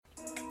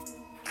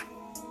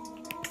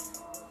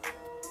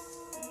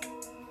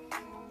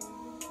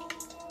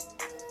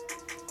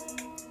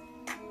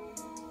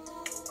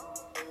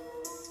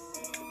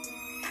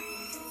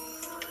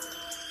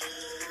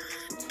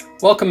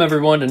Welcome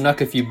everyone to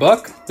Nuck If You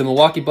Buck, the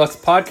Milwaukee Bucks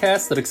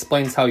podcast that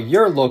explains how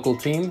your local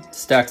team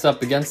stacks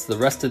up against the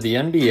rest of the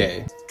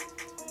NBA.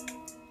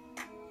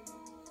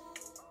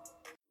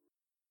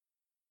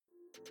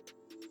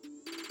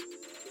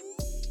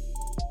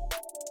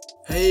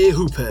 Hey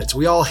hoopheads,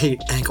 we all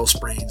hate ankle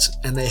sprains,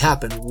 and they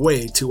happen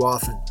way too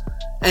often.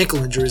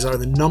 Ankle injuries are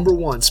the number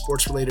one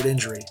sports-related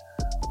injury.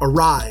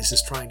 Arise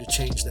is trying to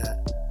change that.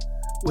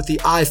 With the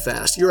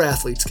iFast, your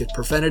athletes get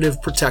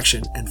preventative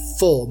protection and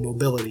full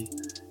mobility.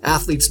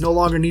 Athletes no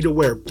longer need to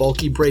wear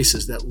bulky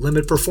braces that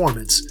limit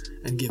performance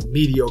and give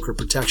mediocre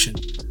protection.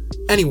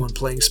 Anyone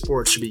playing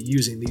sports should be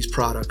using these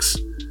products.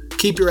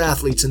 Keep your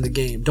athletes in the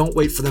game. Don't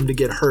wait for them to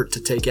get hurt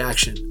to take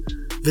action.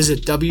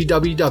 Visit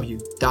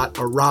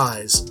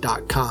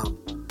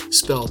www.arise.com,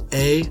 spelled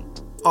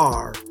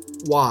A-R-Y-S-E,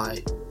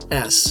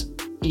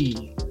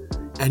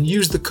 and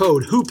use the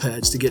code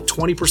HOOPHEADS to get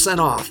 20%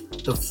 off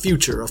the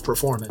future of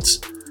performance.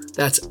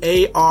 That's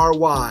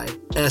ARYSE.com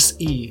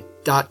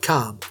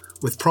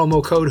with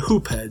promo code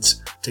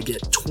HOOPHEADS to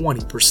get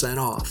 20%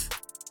 off.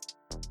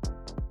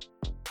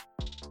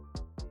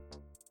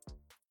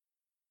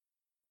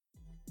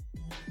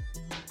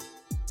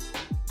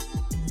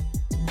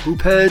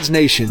 Hoopheads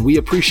Nation, we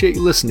appreciate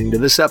you listening to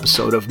this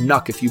episode of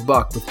Nuck If You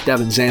Buck with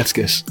Devin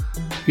Zanskis.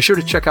 Be sure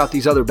to check out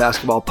these other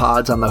basketball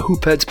pods on the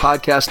Hoopheads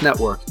Podcast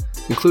Network,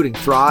 including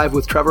Thrive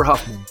with Trevor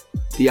Huffman,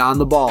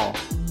 Beyond the Ball,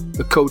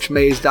 the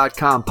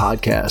CoachMaze.com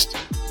podcast,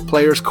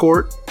 Players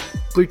Court,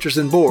 Bleachers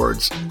and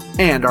Boards,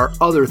 and our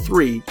other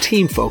three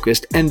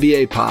team-focused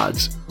NBA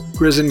pods,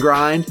 Grizz and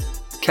Grind,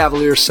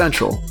 Cavaliers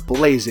Central,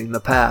 Blazing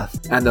the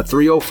Path, and the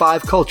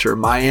 305 Culture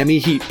Miami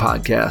Heat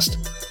podcast.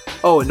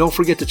 Oh, and don't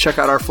forget to check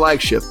out our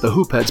flagship, the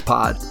Hoopheads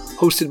Pod,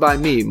 hosted by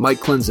me,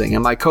 Mike Klinzing,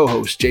 and my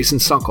co-host, Jason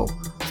Sunkel,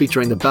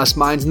 featuring the best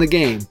minds in the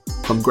game,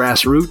 from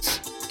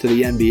grassroots to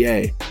the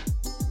NBA.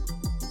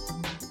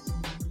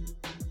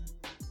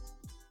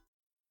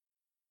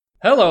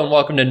 Hello and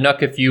welcome to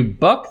Nuck If You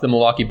Buck, the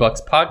Milwaukee Bucks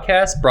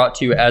podcast, brought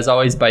to you as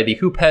always by the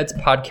Hoopheads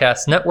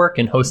Podcast Network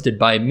and hosted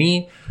by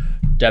me,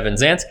 Devin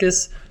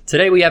Zanskis.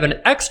 Today we have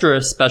an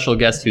extra special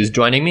guest who's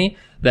joining me.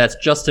 That's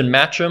Justin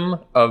Matcham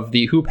of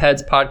the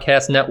Hoopheads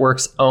Podcast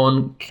Network's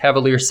own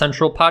Cavalier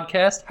Central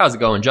podcast. How's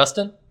it going,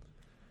 Justin?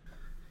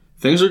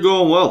 Things are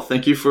going well.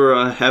 Thank you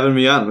for having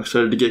me on. I'm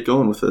excited to get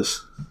going with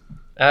this.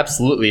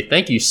 Absolutely.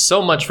 Thank you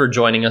so much for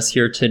joining us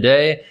here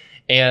today.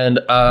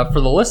 And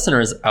for the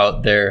listeners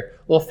out there,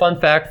 well, fun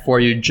fact for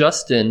you,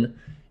 Justin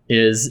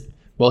is,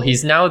 well,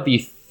 he's now the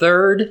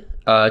third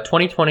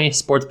 2020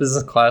 Sports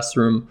Business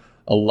Classroom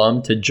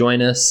alum to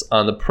join us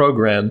on the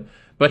program.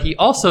 But he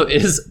also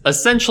is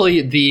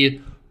essentially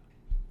the,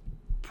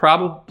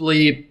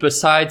 probably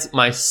besides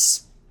my,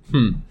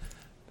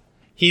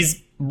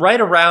 he's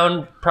right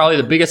around probably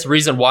the biggest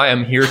reason why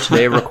I'm here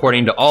today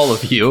recording to all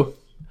of you.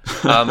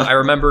 I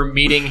remember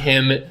meeting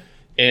him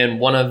in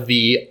one of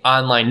the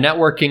online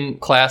networking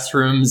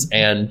classrooms,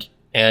 and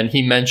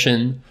he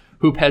mentioned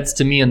Hoopheads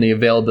to me and the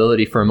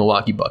availability for a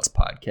Milwaukee Bucks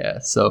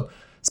podcast. So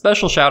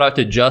special shout out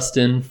to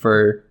Justin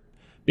for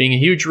being a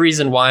huge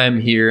reason why I'm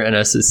here, and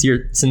a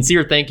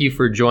sincere thank you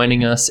for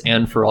joining us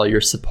and for all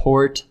your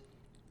support.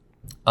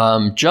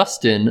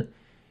 Justin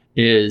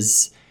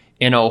is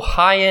an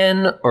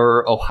Ohioan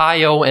or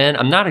Ohioan.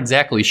 I'm not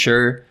exactly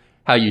sure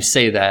how you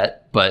say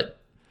that, but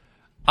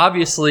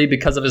obviously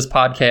because of his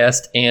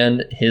podcast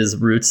and his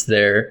roots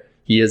there,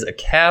 he is a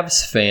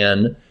Cavs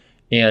fan.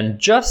 And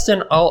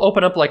Justin, I'll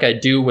open up like I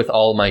do with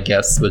all my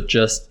guests with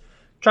just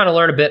trying to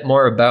learn a bit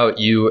more about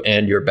you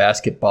and your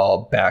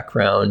basketball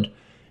background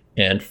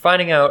and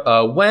finding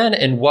out when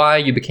and why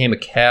you became a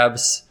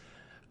Cavs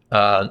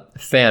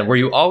fan. Were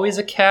you always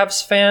a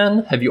Cavs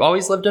fan? Have you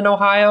always lived in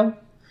Ohio?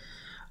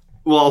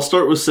 Well, I'll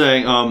start with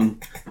saying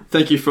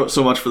thank you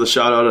so much for the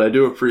shout out. I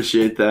do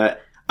appreciate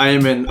that. I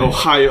am an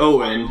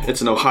Ohioan.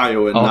 It's an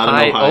Ohioan, not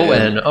an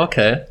Ohioan.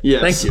 Okay.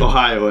 Yes, thank you.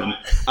 Ohioan.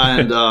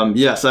 And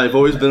yes, I've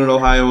always been an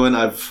Ohioan.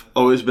 I've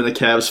always been a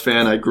Cavs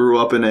fan. I grew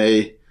up in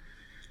a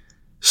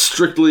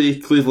strictly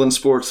Cleveland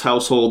sports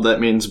household. That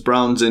means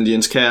Browns,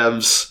 Indians,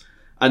 Cavs.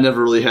 I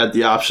never really had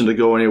the option to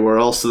go anywhere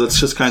else, so that's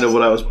just kind of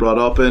what I was brought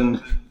up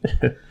in.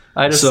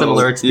 I had a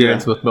similar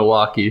experience with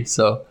Milwaukee,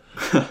 so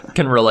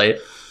can relate.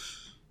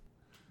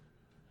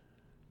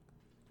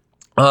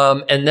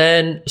 And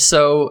then,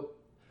 so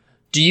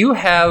do you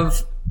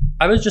have,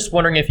 I was just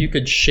wondering if you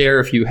could share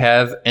if you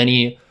have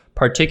any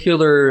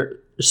particular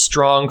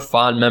strong,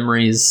 fond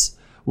memories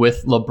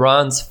with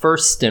LeBron's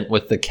first stint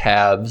with the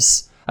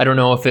Cavs. I don't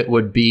know if it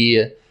would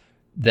be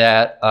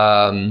that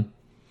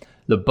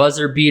the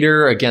buzzer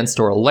beater against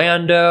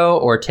Orlando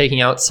or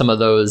taking out some of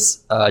those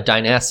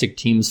dynastic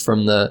teams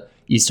from the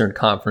Eastern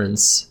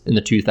Conference in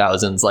the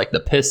 2000s, like the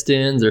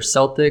Pistons or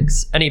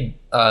Celtics. Any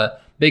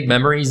big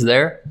memories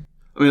there?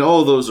 I mean,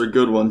 all of those are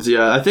good ones.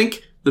 Yeah, I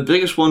think the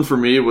biggest one for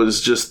me was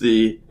just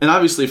and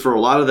obviously for a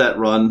lot of that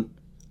run,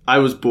 I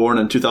was born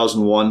in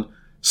 2001.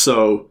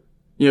 So,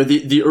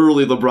 the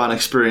early LeBron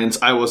experience,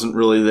 I wasn't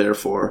really there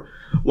for.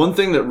 One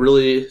thing that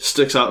really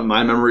sticks out in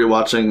my memory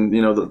watching,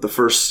 the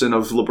first stint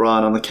of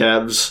LeBron on the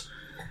Cavs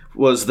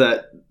was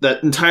that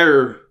that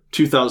entire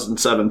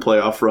 2007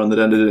 playoff run that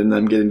ended in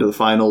them getting to the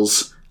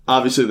finals.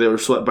 Obviously, they were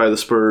swept by the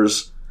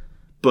Spurs,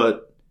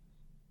 but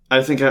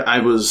I think I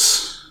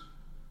was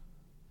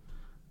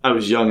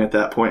young at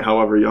that point,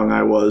 however young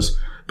I was.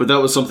 But that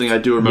was something I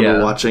do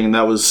remember watching, and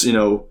that was,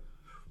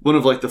 one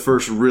of like the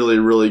first really,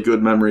 really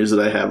good memories that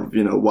I have,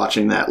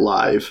 watching that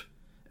live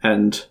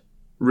and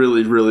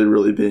really, really,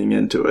 really being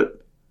into it.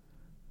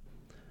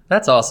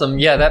 That's awesome.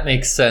 Yeah, that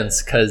makes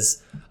sense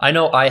because I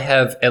know I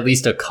have at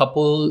least a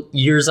couple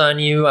years on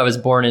you. I was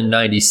born in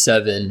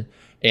 97,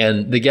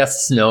 and the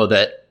guests know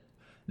that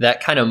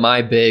kind of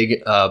my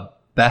big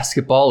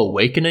basketball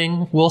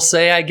awakening, we'll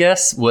say, I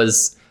guess,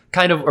 was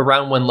kind of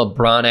around when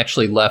LeBron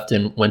actually left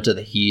and went to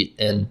the Heat,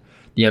 and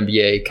the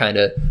NBA kind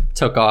of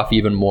took off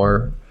even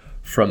more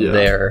from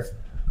there.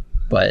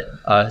 But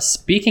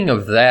speaking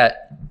of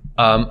that,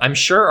 I'm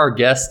sure our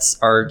guests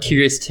are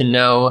curious to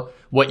know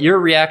what your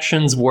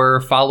reactions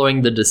were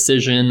following the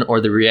decision, or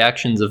the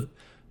reactions of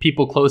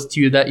people close to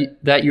you that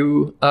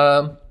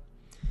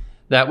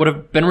would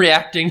have been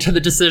reacting to the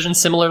decision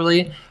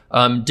similarly.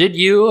 Did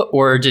you,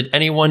 or did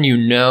anyone you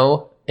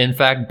know, in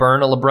fact,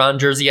 burn a LeBron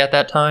jersey at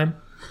that time?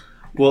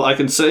 Well, I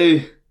can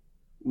say,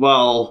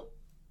 while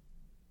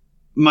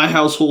my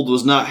household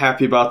was not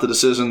happy about the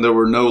decision, there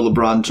were no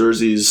LeBron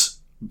jerseys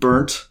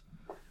burnt.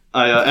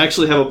 I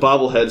actually have a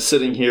bobblehead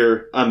sitting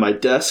here on my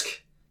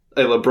desk,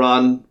 a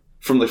LeBron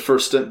from the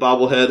first stint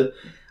bobblehead.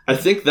 I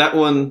think that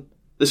one,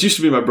 this used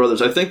to be my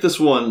brother's. I think this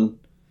one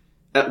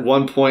at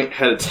one point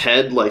had its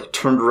head like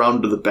turned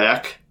around to the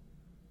back.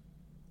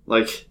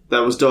 Like that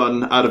was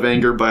done out of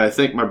anger by, I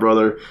think, my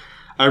brother.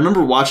 I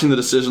remember watching the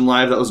decision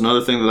live. That was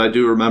another thing that I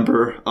do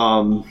remember.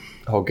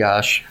 Oh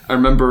gosh. I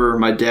remember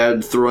my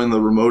dad throwing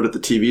the remote at the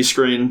TV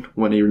screen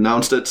when he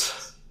announced it.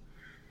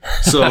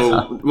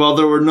 So while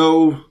there were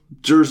no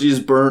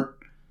jerseys burnt,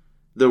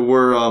 there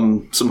were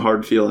some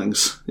hard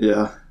feelings.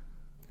 Yeah.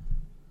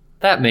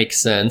 That makes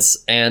sense,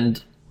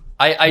 and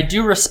I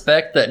do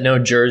respect that no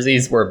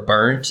jerseys were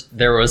burnt.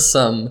 There was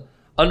some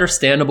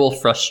understandable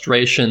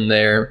frustration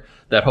there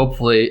that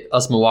hopefully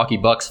us Milwaukee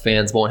Bucks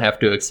fans won't have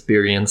to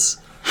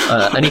experience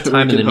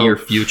anytime in the near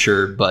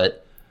future.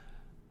 But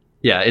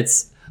yeah,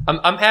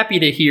 I'm happy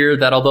to hear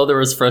that although there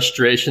was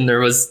frustration,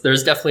 there's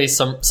definitely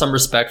some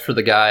respect for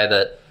the guy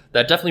that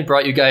definitely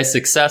brought you guys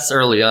success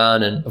early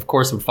on, and of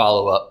course would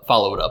follow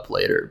it up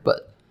later.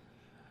 But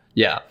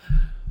yeah.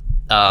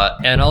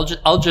 And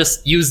I'll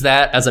just use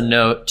that as a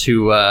note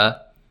to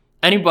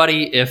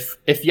anybody. If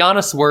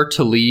Giannis were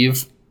to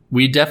leave,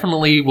 we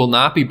definitely will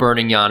not be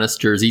burning Giannis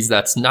jerseys.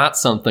 That's not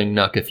something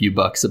Nuck If You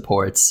Buck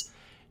supports.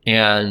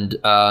 And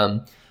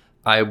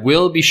I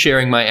will be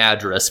sharing my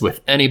address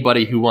with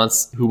anybody who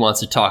wants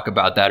to talk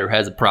about that or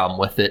has a problem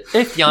with it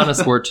if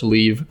Giannis were to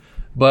leave.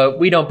 But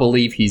we don't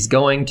believe he's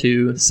going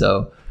to,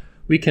 so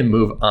we can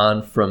move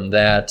on from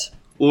that.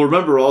 Well,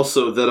 remember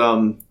also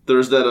that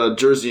there's that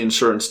jersey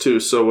insurance too.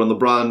 So when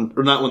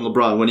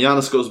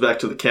Giannis goes back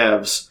to the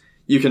Cavs,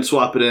 you can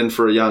swap it in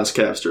for a Giannis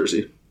Cavs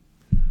jersey.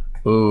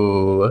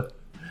 Ooh,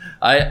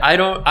 I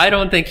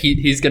don't think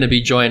he's going to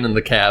be joining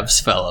the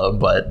Cavs, fellow.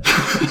 But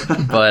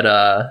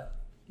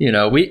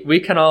we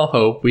can all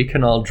hope, we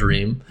can all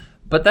dream.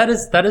 But that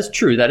is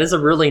true. That is a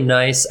really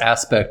nice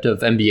aspect of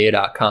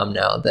NBA.com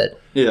now. That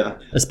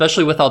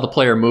especially with all the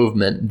player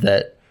movement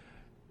that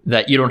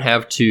you don't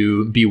have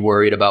to be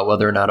worried about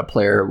whether or not a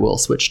player will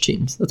switch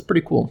teams. That's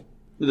pretty cool.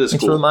 It is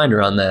Thanks cool. for the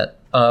reminder on that.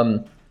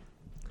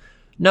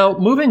 Now,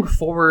 moving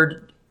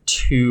forward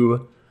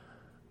to...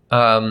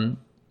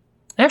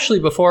 actually,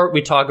 before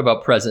we talk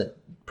about present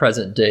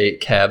day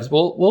Cavs,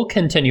 we'll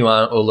continue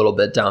on a little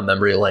bit down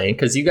memory lane,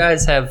 because you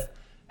guys have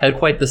had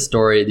quite the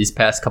story these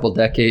past couple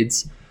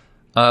decades.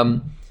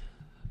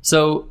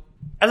 So,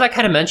 as I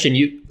kind of mentioned,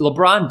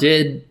 LeBron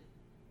did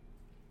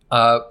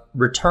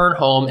return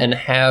home and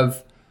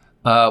have...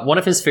 one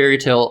of his fairy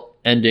tale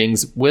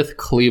endings with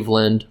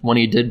Cleveland when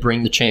he did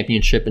bring the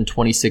championship in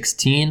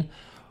 2016.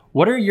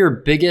 What are your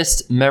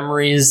biggest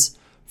memories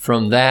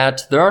from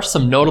that? There are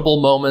some notable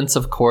moments,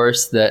 of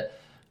course, that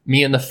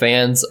me and the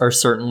fans are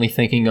certainly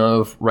thinking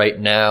of right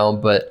now,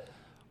 but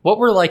what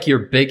were like your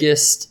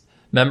biggest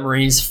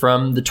memories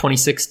from the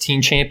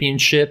 2016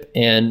 championship?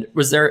 And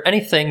was there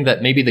anything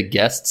that maybe the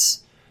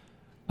guests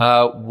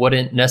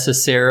wouldn't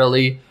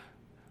necessarily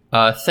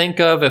think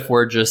of if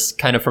we're just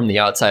kind of from the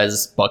outside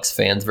as Bucks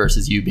fans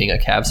versus you being a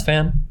Cavs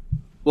fan?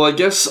 Well, I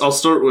guess I'll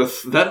start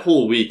with that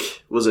whole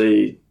week was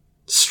a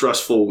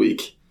stressful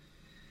week.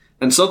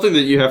 And something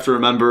that you have to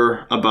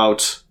remember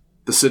about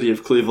the city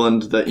of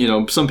Cleveland that,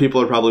 some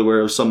people are probably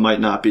aware of, some might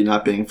not be,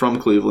 not being from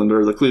Cleveland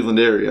or the Cleveland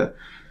area.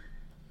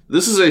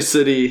 This is a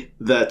city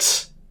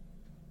that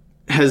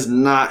has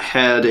not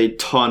had a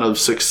ton of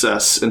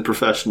success in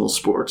professional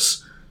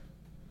sports.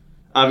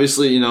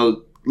 Obviously,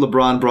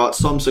 LeBron brought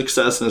some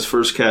success in his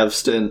first Cavs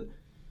stint.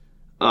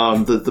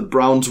 The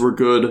Browns were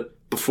good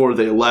before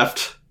they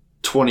left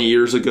 20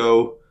 years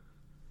ago.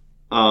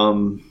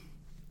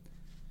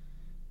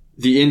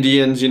 The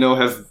Indians,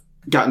 have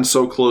gotten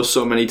so close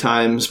so many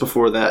times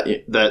before that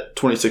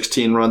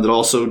 2016 run that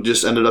also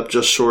just ended up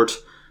just short.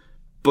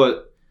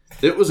 but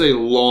it was a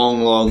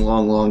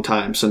long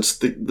time since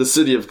the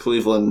city of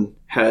Cleveland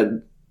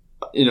had,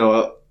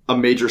 a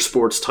major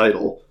sports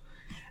title.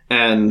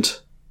 And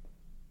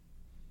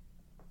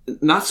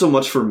not so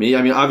much for me.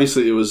 I mean,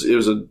 obviously it was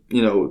a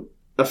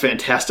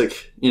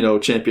fantastic,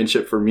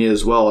 championship for me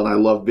as well. And I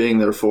loved being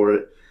there for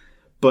it.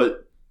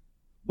 But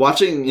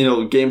watching,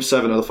 Game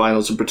 7 of the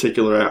finals in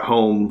particular at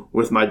home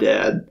with my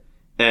dad,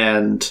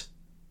 and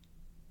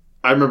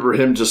I remember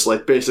him just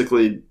like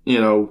basically,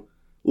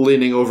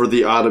 leaning over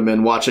the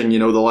ottoman, watching,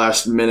 the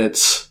last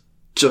minutes,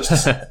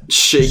 just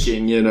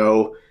shaking,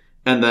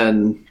 and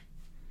then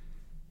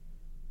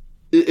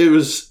it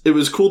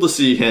was cool to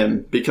see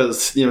him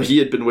because, he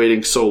had been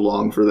waiting so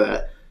long for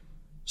that.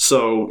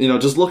 So,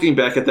 just looking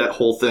back at that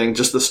whole thing,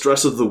 just the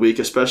stress of the week,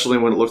 especially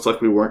when it looked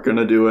like we weren't going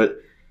to do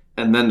it,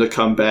 and then to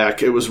come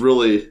back, it was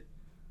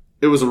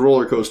a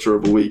roller coaster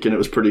of a week, and it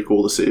was pretty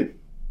cool to see.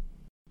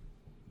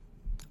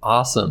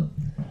 Awesome.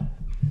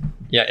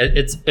 Yeah,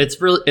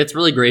 it's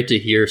really great to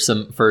hear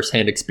some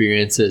firsthand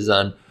experiences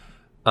on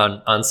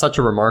such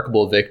a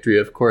remarkable victory.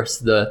 Of course,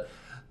 the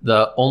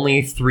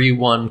only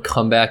 3-1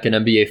 comeback in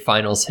NBA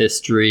Finals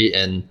history,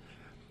 and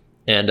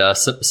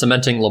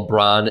cementing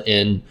LeBron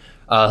in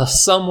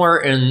somewhere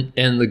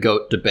in the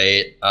GOAT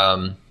debate.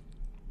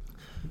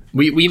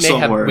 We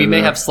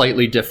may have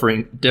slightly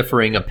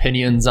differing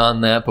opinions on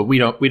that, but we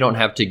don't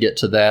have to get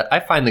to that. I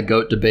find the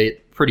GOAT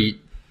debate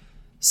pretty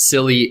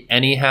silly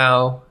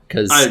anyhow,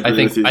 because I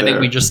think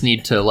we just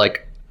need to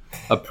like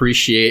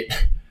appreciate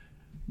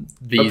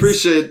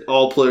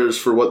all players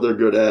for what they're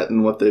good at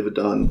and what they've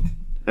done,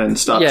 and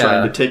stop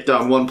trying to take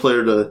down one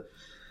player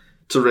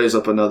to raise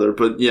up another.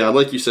 But yeah,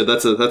 like you said,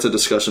 that's a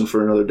discussion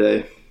for another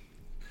day.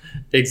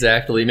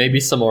 Exactly. Maybe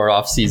some more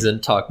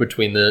off-season talk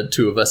between the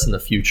two of us in the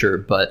future.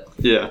 But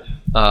yeah.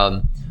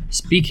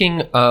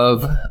 Speaking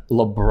of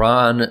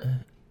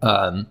LeBron,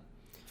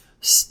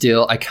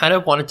 still, I kind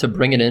of wanted to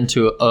bring it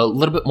into a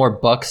little bit more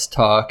Bucks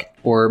talk,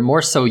 or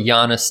more so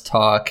Giannis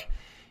talk,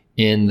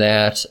 in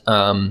that.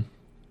 And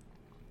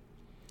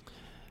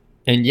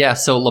yeah,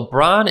 so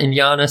LeBron and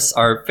Giannis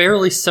are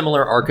fairly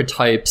similar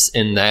archetypes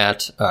in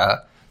that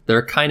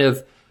they're kind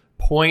of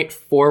point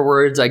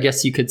forwards, I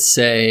guess you could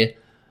say.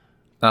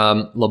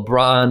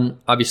 LeBron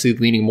obviously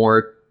leaning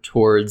more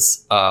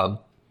towards having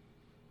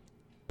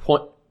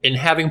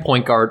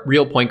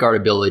real point guard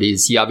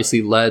abilities. He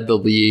obviously led the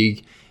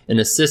league in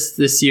assists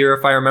this year,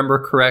 if I remember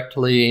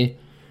correctly,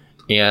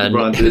 and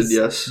LeBron did,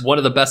 yes, one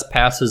of the best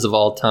passes of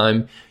all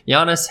time.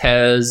 Giannis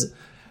has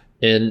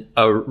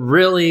a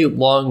really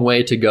long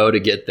way to go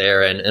to get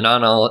there, and in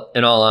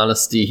all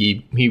honesty,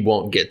 he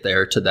won't get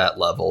there to that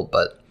level,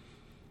 but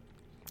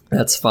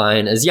that's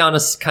fine, as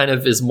Giannis kind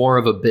of is more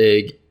of a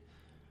big.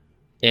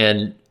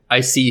 And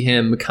I see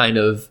him kind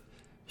of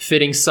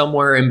fitting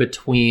somewhere in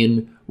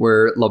between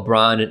where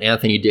LeBron and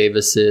Anthony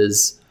Davis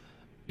is,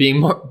 being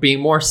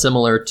more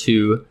similar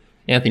to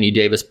Anthony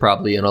Davis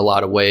probably in a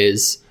lot of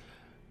ways.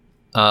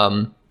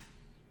 But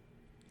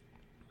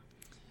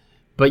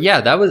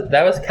yeah, that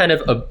was kind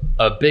of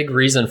a big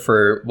reason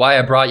for why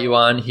I brought you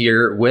on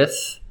here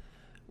with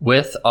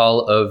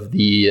LeBron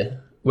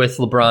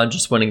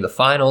just winning the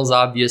finals,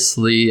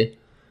 obviously.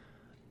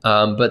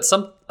 But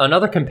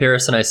another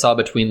comparison I saw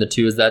between the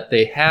two is that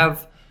they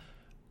have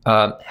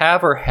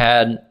or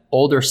had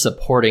older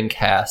supporting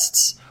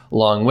casts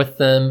along with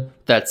them.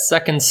 That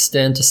second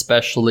stint,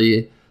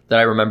 especially, that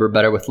I remember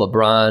better with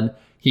LeBron.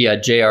 He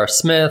had J.R.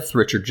 Smith,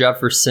 Richard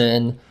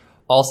Jefferson.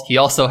 He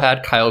also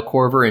had Kyle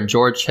Korver and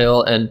George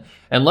Hill, and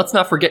let's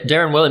not forget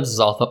Darren Williams is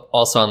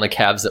also on the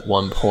Cavs at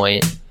one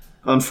point.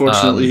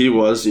 Unfortunately, he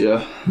was,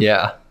 yeah.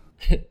 Yeah.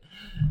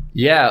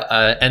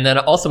 Yeah, and then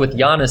also with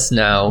Giannis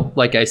now,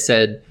 like I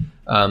said,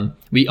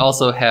 we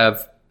also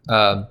have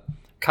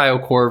Kyle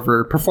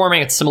Korver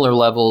performing at similar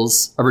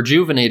levels, a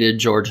rejuvenated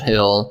George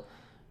Hill.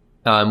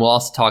 We'll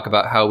also talk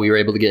about how we were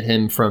able to get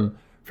him from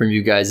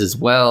you guys as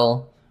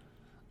well.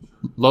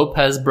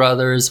 Lopez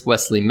brothers,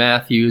 Wesley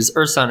Matthews,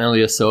 Ersan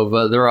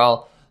Ilyasova,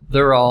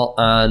 they're all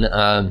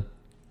on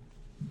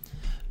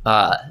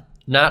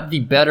not the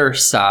better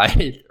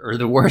side or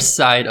the worst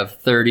side of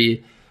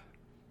 30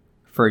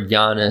 for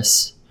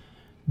Giannis.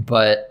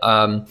 But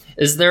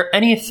is there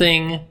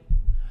anything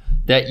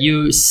that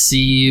you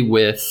see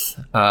with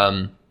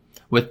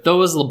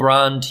those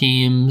LeBron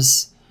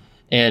teams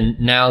and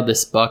now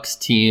this Bucks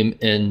team,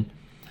 and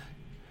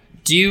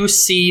do you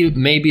see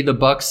maybe the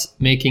Bucks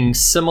making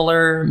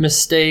similar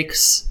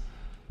mistakes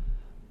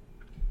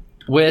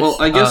with?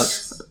 Well, I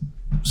guess.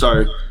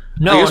 Sorry.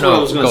 No, I guess no. What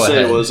I was going to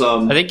say ahead. Was,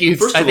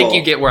 I think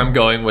you get where I'm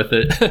going with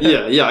it.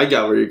 yeah, I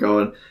got where you're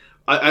going.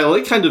 I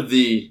like kind of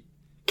the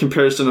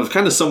comparison of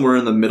kind of somewhere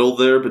in the middle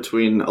there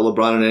between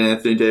LeBron and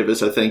Anthony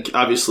Davis. I think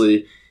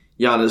obviously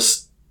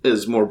Giannis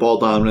is more ball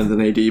dominant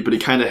than AD, but he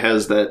kind of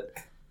has that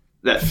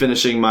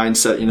finishing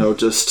mindset,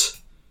 just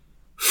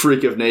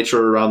freak of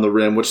nature around the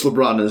rim, which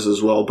LeBron is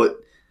as well.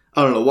 But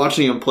I don't know,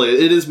 watching him play,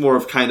 it is more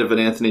of kind of an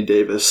Anthony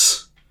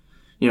Davis,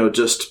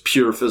 just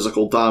pure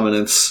physical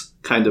dominance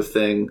kind of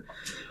thing.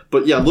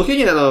 But yeah,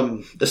 looking at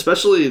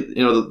especially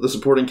the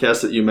supporting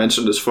cast that you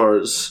mentioned as far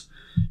as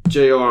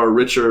J.R.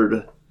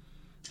 Richard,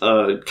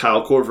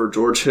 Kyle Korver,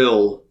 George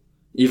Hill,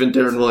 even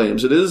Darren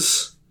Williams, it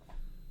is.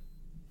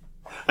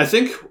 I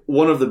think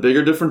one of the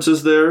bigger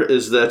differences there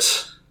is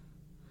that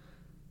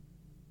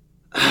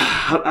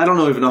I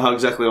don't even know how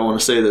exactly I want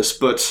to say this,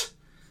 but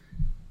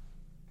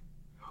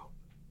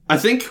I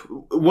think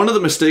one of the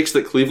mistakes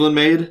that Cleveland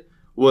made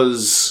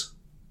was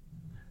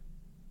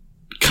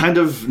kind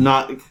of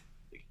not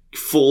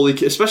fully,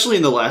 especially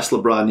in the last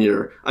LeBron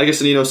year. I guess,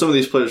 some of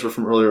these players were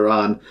from earlier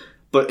on,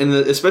 but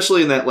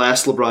especially in that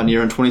last LeBron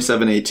year in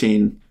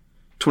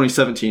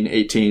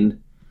 2017-18,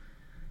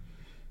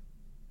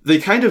 they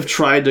kind of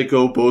tried to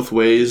go both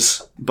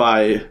ways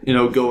by,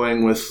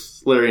 going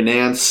with Larry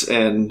Nance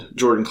and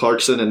Jordan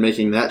Clarkson and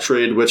making that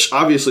trade, which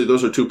obviously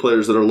those are two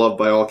players that are loved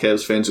by all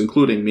Cavs fans,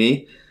 including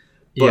me.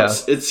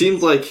 But It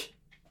seemed like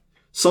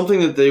something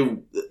that they,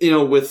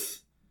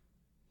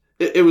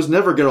 it was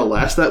never going to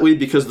last that way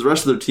because the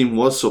rest of their team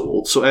was so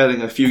old. So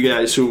adding a few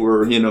guys who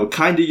were,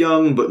 kind of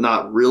young but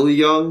not really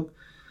young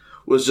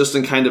was just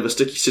in kind of a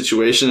sticky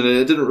situation, and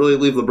it didn't really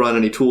leave LeBron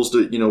any tools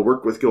to,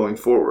 work with going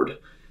forward.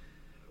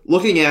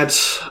 Looking at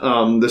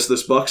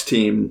this Bucks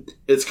team,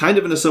 it's kind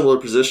of in a similar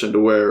position to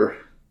where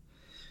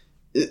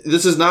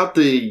this is not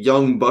the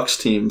young Bucks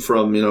team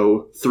from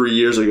 3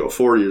 years ago,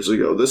 4 years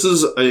ago. This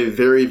is a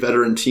very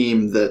veteran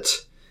team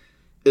that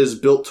is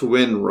built to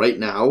win right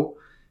now,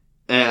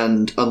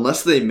 and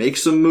unless they make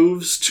some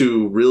moves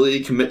to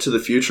really commit to the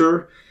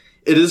future,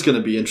 it is going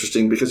to be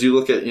interesting because you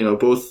look at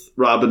both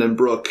Robin and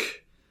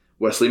Brooke,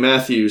 Wesley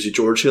Matthews,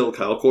 George Hill,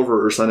 Kyle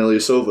Korver, Ersan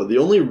Ilyasova. The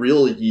only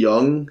real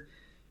young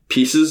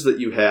pieces that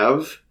you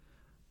have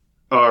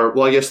are,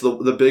 well, I guess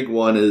the big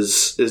one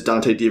is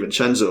Dante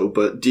DiVincenzo,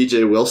 but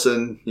DJ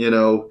Wilson,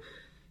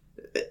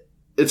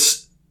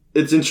 it's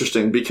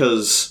interesting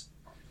because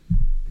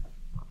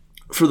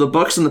for the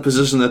Bucks in the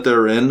position that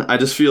they're in, I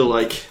just feel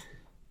like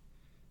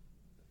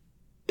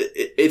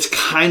it's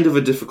kind of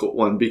a difficult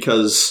one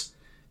because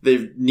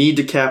they need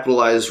to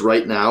capitalize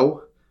right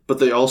now, but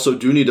they also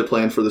do need to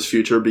plan for this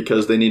future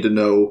because they need to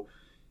know,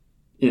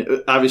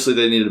 obviously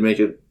they need to make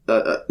it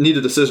need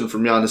a decision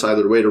from Giannis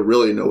either way to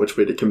really know which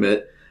way to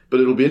commit. But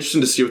it'll be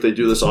interesting to see what they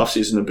do this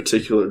offseason in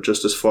particular,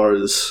 just as far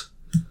as,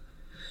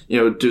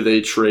 do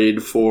they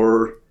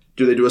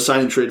do a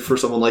signing trade for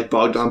someone like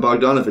Bogdan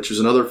Bogdanovic, who's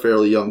another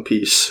fairly young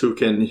piece who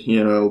can,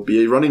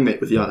 be a running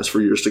mate with Giannis for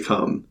years to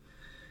come?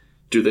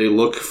 Do they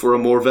look for a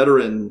more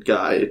veteran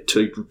guy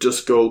to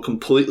just go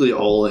completely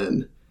all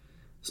in,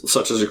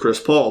 such as a Chris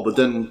Paul? But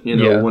then,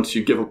 once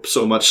you give up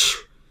so much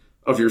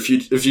of your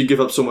future, if you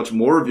give up so much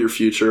more of your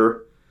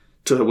future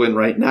to win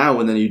right now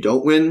and then you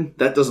don't win,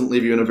 that doesn't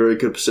leave you in a very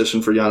good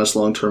position for Giannis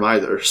long-term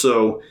either.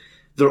 So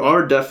there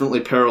are definitely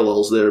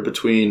parallels there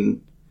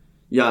between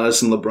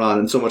Giannis and LeBron,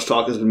 and so much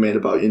talk has been made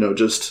about,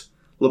 just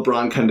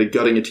LeBron kind of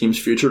gutting a team's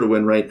future to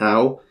win right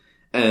now.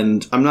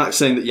 And I'm not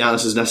saying that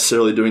Giannis is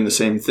necessarily doing the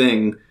same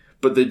thing,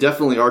 but they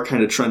definitely are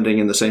kind of trending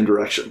in the same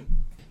direction.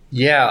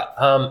 Yeah,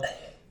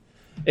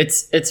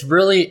 it's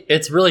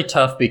really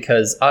tough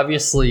because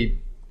obviously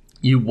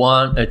you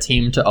want a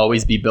team to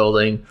always be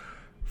building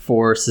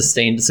for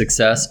sustained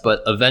success,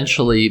 but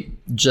eventually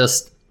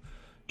just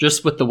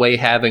with the way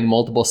having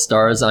multiple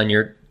stars on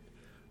your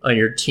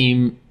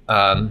team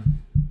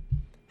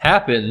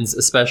happens,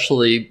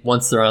 especially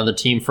once they're on the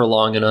team for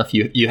long enough,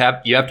 you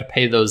have to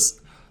pay those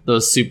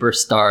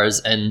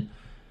superstars,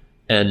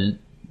 and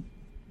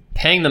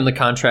paying them the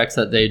contracts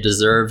that they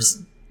deserve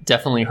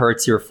definitely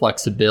hurts your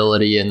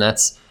flexibility, and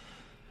that's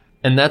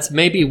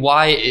maybe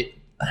why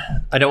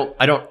I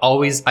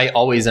always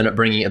end up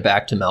bringing it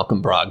back to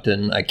Malcolm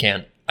Brogdon.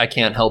 I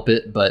can't help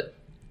it, but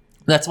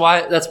that's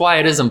why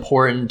it is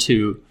important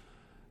to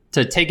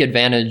take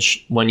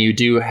advantage when you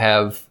do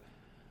have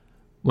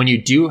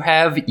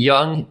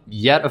young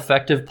yet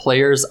effective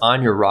players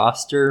on your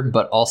roster,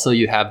 but also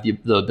you have the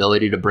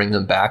ability to bring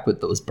them back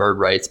with those bird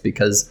rights,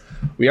 because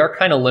we are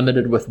kind of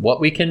limited with what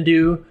we can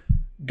do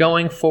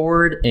going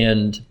forward.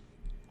 And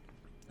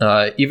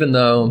even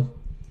though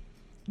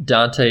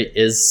Dante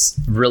is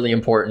really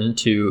important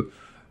to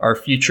our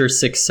future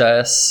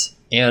success,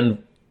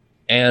 and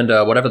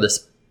whatever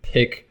this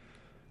pick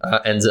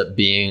ends up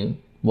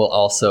being will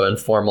also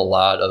inform a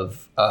lot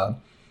of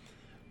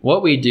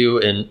what we do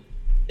in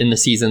the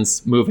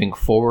seasons moving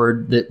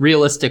forward. That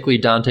realistically,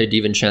 Dante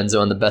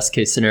DiVincenzo in the best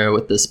case scenario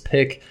with this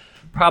pick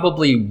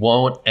probably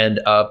won't end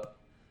up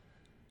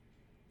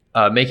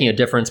making a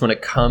difference when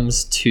it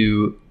comes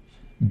to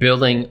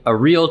building a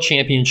real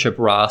championship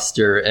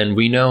roster. And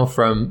we know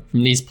from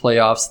these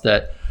playoffs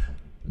that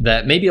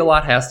maybe a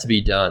lot has to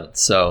be done.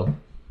 So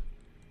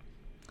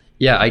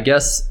yeah, I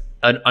guess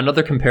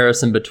another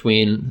comparison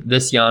between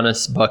this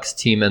Giannis Bucks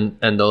team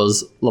and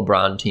those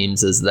LeBron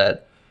teams is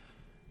that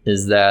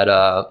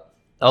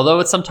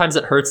although sometimes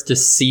it hurts to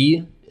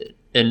see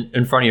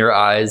in front of your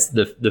eyes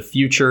the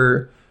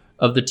future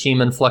of the team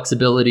and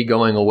flexibility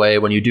going away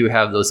when you do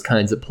have those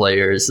kinds of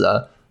players,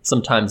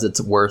 sometimes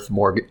it's worth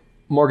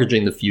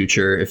mortgaging the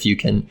future if you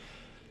can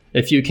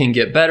if you can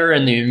get better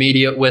in the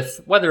immediate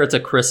with whether it's a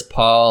Chris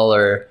Paul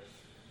or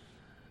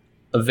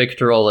a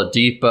Victor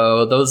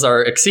Oladipo, those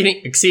are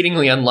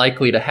exceedingly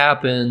unlikely to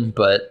happen,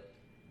 but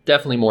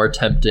definitely more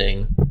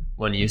tempting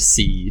when you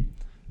see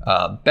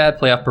bad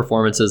playoff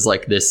performances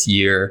like this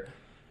year.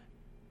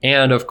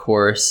 And of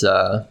course,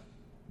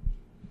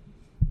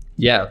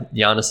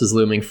 Giannis's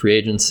looming free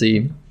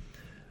agency.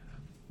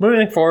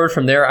 Moving forward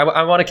from there,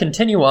 I want to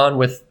continue on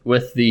with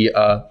the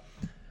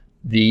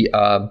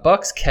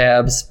Bucks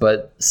Cavs,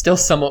 but still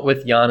somewhat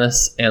with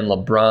Giannis and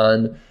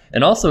LeBron.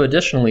 And also,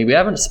 additionally, we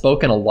haven't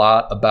spoken a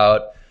lot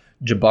about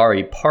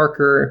Jabari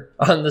Parker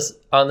on this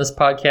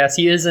podcast.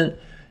 He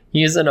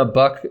isn't a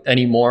Buck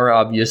anymore,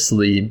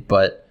 obviously,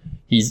 but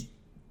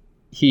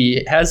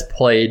he has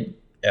played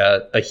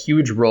a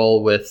huge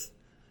role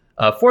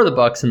for the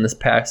Bucks in this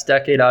past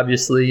decade.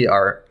 Obviously,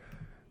 our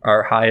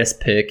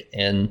highest pick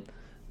in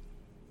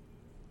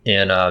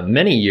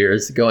many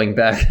years, going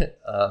back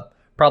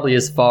probably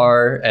as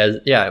far as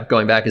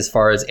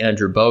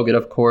Andrew Bogut,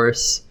 of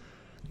course.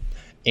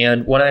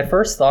 And when I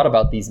first thought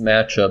about these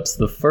matchups,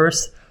 the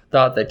first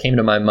thought that came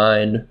to my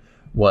mind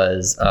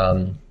was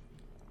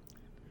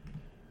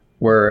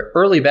were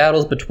early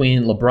battles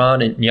between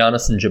LeBron and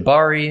Giannis and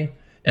Jabari,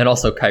 and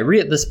also Kyrie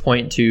at this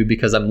point too,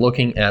 because I'm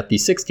looking at the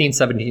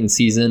 16-17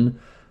 season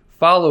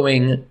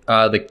following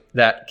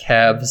that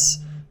Cavs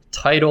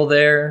title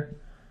there.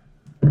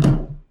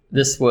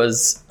 This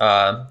was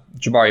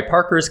Jabari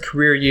Parker's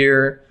career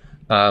year.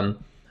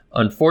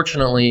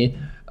 Unfortunately,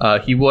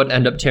 he would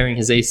end up tearing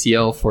his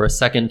ACL for a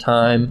second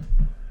time.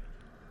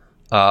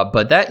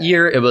 But that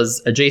year, it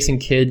was a Jason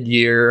Kidd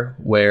year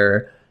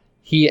where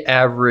he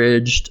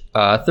averaged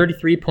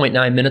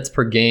 33.9 minutes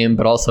per game,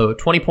 but also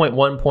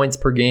 20.1 points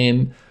per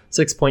game,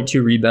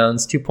 6.2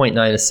 rebounds,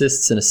 2.9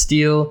 assists, and a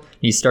steal.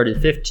 He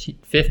started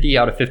 50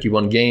 out of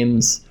 51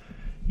 games.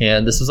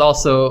 And this was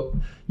also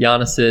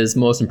Giannis's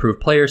most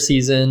improved player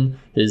season,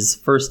 his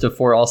first of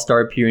 4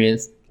 All-Star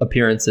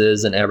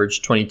appearances, and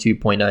averaged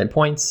 22.9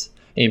 points,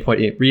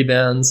 8.8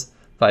 rebounds,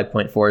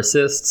 5.4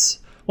 assists,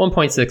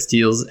 1.6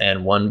 steals,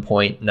 and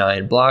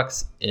 1.9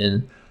 blocks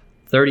in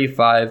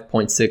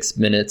 35.6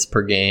 minutes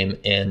per game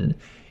in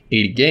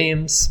 80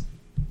 games.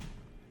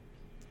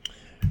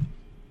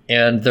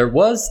 And there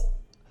was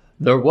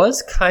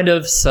kind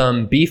of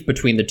some beef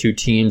between the two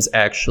teams,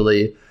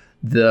 actually.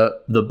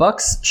 The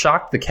Bucks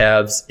shocked the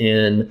Cavs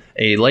in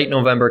a late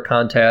November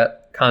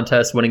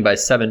contest, winning by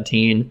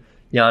 17.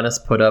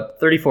 Giannis put up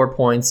 34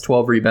 points,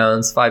 12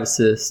 rebounds, 5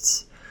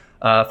 assists,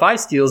 5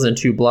 steals, and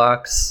 2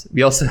 blocks.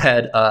 We also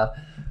had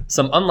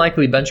some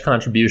unlikely bench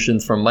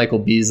contributions from Michael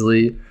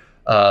Beasley,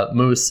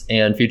 Moose,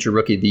 and future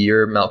Rookie of the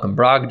Year Malcolm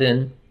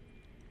Brogdon.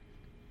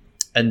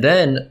 And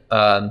then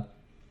the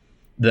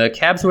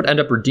Cavs would end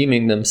up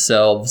redeeming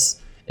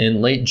themselves in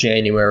late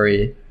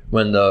January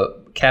when the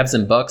Cavs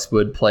and Bucks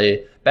would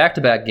play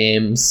back-to-back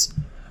games.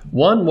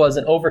 One was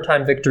an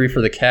overtime victory for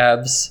the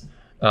Cavs,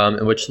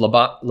 in which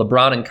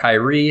LeBron and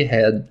Kyrie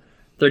had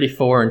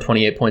 34 and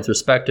 28 points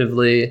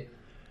respectively.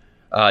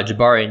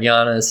 Jabari and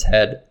Giannis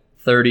had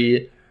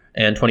 30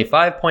 and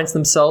 25 points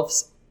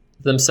themselves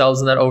in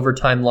that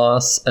overtime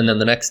loss. And then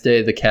the next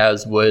day, the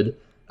Cavs would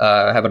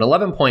have an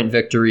 11-point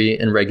victory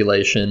in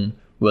regulation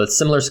with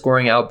similar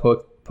scoring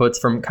outputs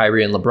from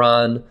Kyrie and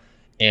LeBron,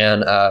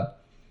 and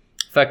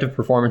effective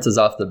performances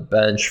off the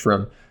bench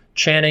from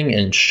Channing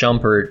and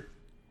Shumpert.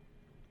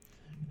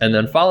 And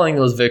then following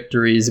those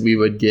victories, we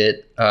would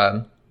get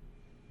some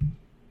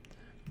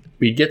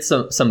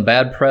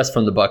bad press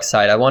from the Bucks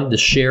side. I wanted to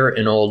share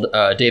an old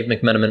Dave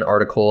McMenamin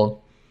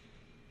article,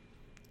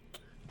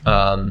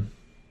 or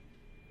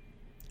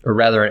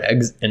rather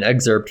an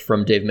excerpt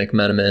from Dave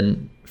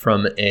McMenamin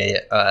from a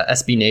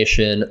SB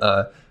Nation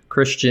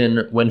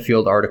Christian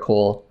Winfield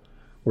article,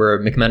 where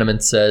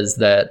McMenamin says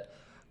that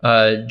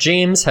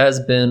James has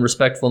been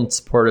respectful and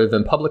supportive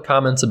in public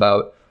comments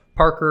about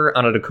Parker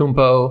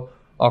Antetokounmpo,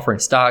 offering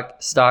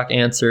stock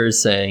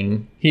answers,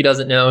 saying he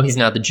doesn't know, he's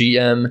not the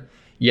GM.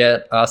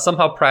 Yet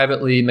somehow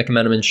privately,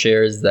 McMenamin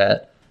shares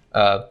that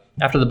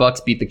after the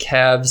Bucks beat the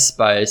Cavs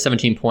by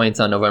 17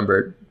 points on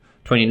November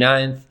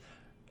 29th,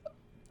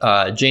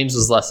 James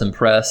was less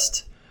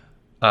impressed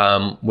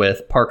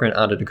with Parker and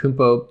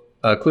Antetokounmpo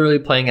clearly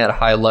playing at a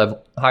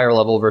higher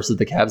level versus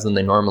the Cavs than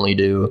they normally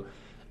do.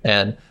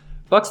 And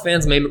Bucks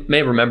fans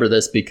may remember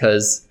this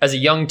because as a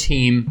young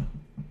team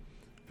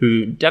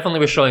who definitely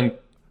was showing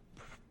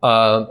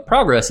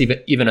progress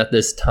even at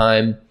this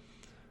time,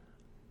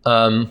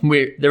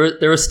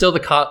 there was still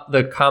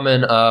the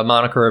common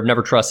moniker of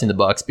never trusting the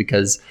Bucks,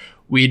 because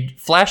we'd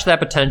flash that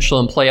potential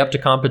and play up to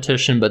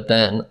competition, but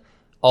then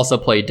also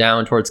play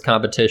down towards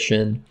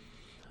competition.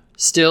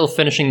 Still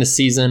finishing the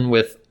season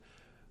with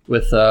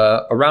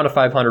around a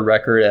 500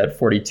 record at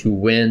 42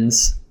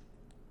 wins.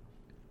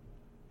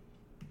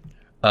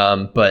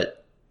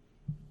 But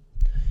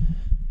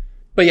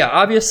yeah,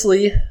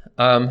 obviously,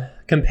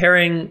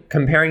 comparing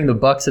the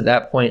Bucks at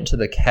that point to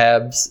the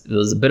Cavs, it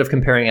was a bit of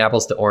comparing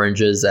apples to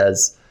oranges,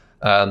 as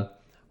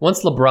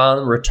once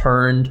LeBron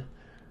returned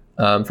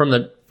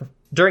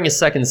during his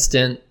second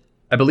stint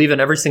I believe in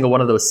every single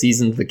one of those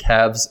seasons, the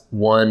Cavs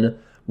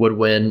would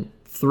win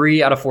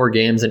 3 out of 4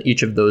 games in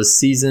each of those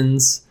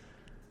seasons,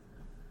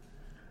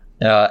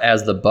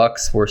 as the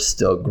Bucks were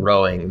still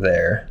growing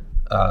there.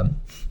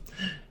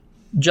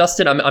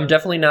 Justin, I'm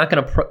definitely not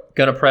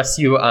gonna press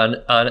you on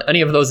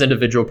any of those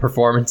individual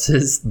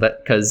performances,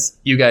 because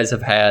you guys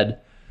had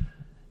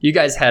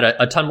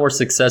a ton more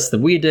success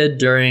than we did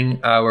during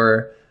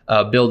our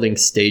building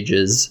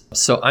stages.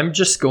 So I'm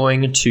just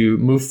going to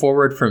move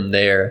forward from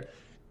there,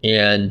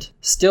 and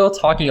still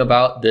talking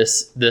about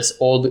this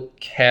old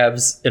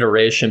Cavs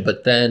iteration,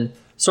 but then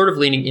sort of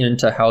leaning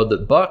into how the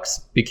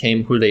Bucks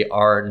became who they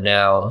are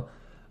now.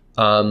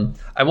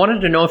 I wanted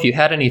to know if you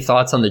had any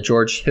thoughts on the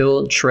George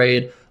Hill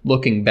trade.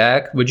 Looking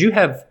back, would you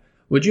have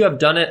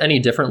done it any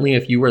differently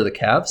if you were the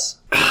Cavs?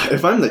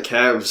 If I'm the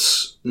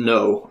Cavs,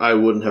 no, I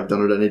wouldn't have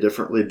done it any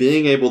differently.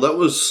 That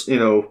was,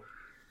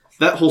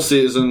 that whole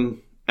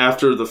season,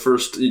 after the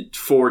first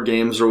 4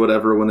 games or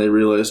whatever, when they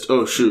realized,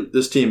 oh shoot,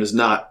 this team is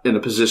not in a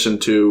position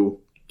to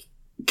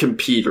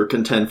compete or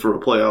contend for a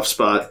playoff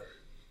spot.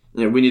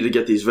 We need to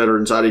get these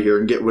veterans out of here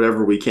and get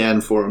whatever we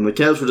can for them. The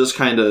Cavs were just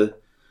kind of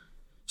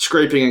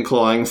scraping and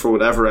clawing for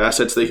whatever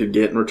assets they could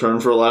get in return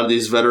for a lot of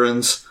these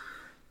veterans.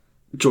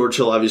 George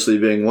Hill obviously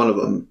being one of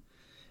them.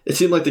 It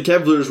seemed like the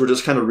Cavaliers were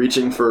just kind of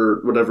reaching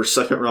for whatever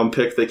second-round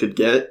pick they could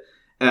get,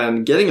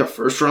 and getting a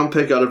first-round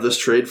pick out of this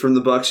trade from the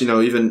Bucks,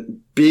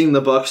 even being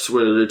the Bucks,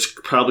 where it's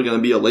probably going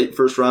to be a late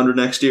first-rounder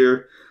next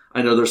year.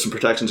 I know there's some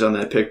protections on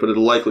that pick, but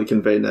it'll likely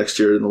convey next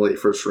year in the late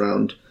first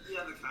round.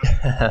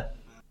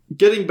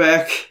 Getting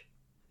back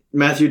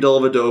Matthew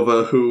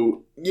Dellavedova,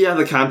 who,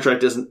 the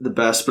contract isn't the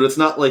best, but it's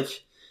not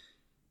like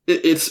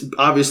it's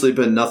obviously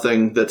been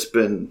nothing that's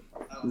been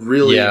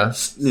really,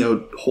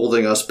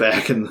 holding us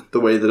back in the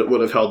way that it would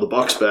have held the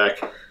Bucks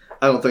back.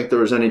 I don't think there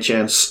was any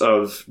chance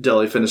of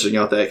Delly finishing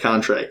out that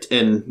contract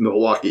in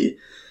Milwaukee.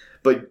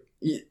 But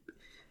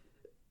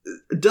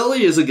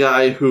Delly is a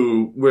guy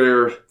who,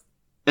 where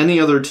any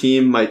other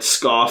team might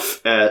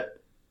scoff at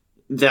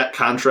that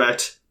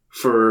contract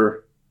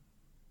for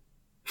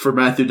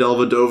Matthew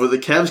Dellavedova, the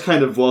Cavs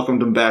kind of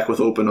welcomed him back with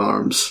open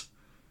arms.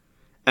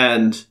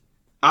 And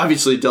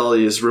obviously,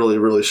 Delly has really,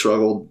 really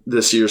struggled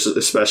this year,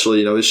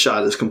 especially. His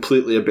shot has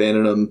completely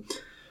abandoned him.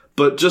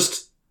 But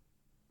just,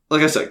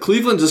 like I said,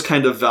 Cleveland just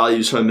kind of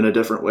values him in a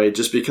different way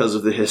just because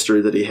of the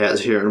history that he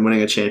has here and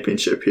winning a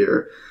championship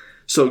here.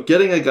 So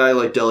getting a guy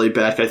like Delly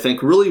back, I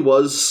think, really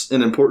was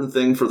an important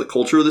thing for the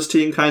culture of this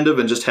team, kind of,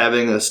 and just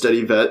having a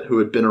steady vet who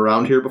had been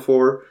around here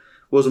before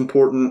was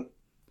important.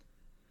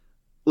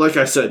 Like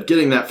I said,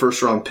 getting that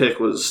first-round pick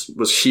was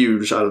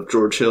huge out of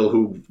George Hill,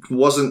 who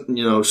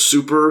wasn't,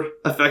 super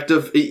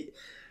effective.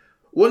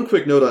 One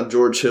quick note on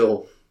George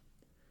Hill.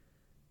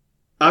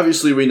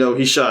 Obviously, we know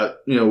he shot,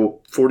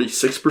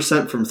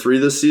 46% from 3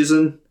 this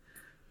season.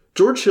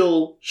 George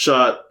Hill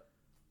shot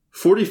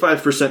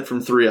 45%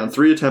 from 3 on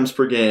 3 attempts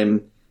per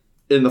game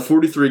in the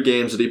 43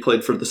 games that he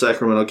played for the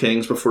Sacramento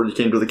Kings before he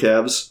came to the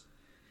Cavs.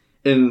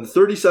 In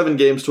 37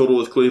 games total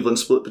with Cleveland,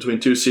 split between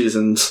 2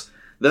 seasons,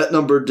 that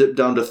number dipped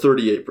down to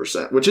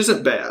 38%, which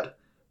isn't bad,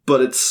 but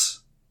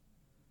it's...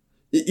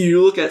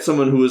 You look at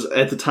someone who was,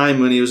 at the time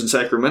when he was in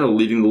Sacramento,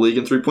 leading the league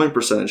in three-point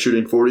percentage,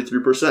 shooting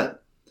 43%.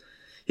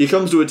 He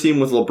comes to a team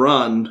with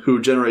LeBron,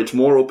 who generates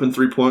more open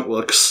three-point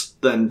looks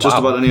than just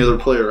about any other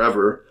player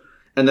ever,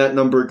 and that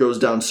number goes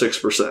down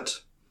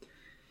 6%.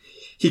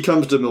 He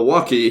comes to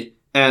Milwaukee,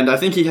 and I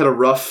think he had a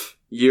rough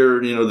year,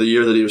 the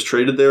year that he was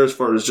traded there, as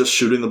far as just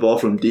shooting the ball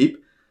from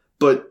deep,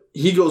 but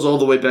he goes all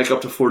the way back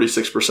up to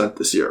 46%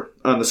 this year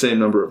on the same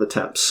number of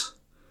attempts.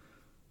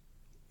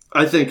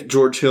 I think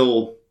George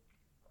Hill,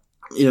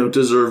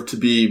 deserved to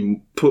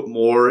be put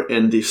more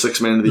in the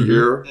Sixth Man of the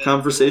Year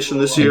conversation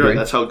this year, and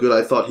that's how good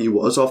I thought he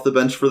was off the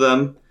bench for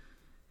them.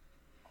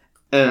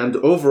 And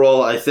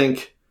overall, I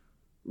think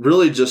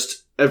really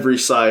just every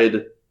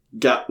side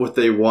got what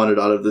they wanted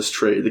out of this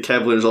trade. The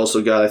Cavaliers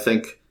also got, I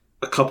think,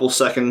 a couple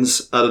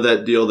seconds out of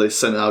that deal. They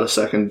sent out a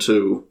second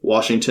to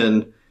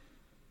Washington.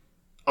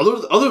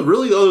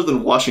 Other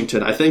than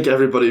Washington, I think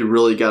everybody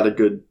really got a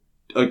good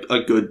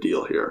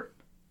deal here.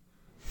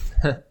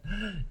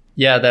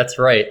 Yeah, that's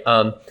right.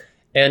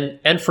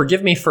 And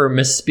forgive me for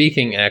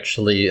misspeaking,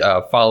 actually,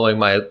 following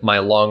my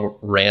long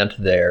rant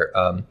there.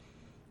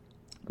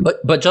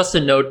 But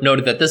Justin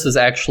noted that this is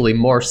actually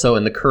more so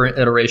in the current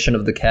iteration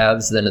of the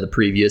Cavs than in the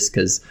previous,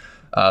 because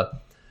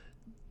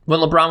when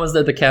LeBron was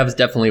there, the Cavs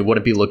definitely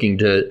wouldn't be looking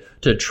to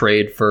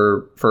trade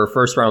for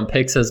first round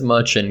picks as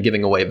much and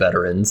giving away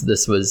veterans.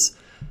 This was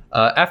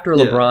after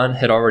LeBron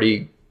had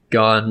already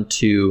gone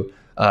to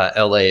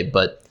LA,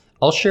 but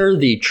I'll share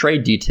the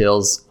trade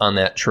details on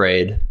that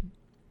trade,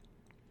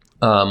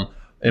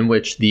 in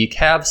which the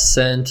Cavs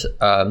sent,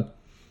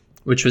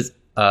 which was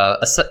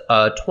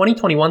a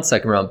 2021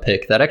 second round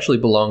pick that actually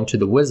belonged to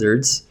the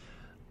Wizards,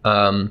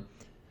 and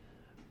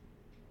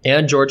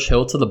George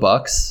Hill to the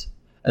Bucks.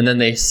 And then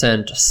they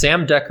sent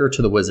Sam Decker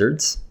to the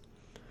Wizards.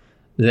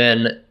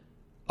 Then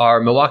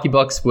our Milwaukee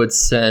Bucks would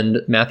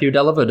send Matthew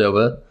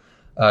Dellavedova,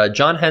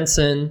 John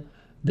Henson,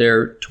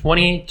 their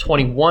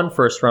 2021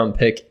 first round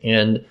pick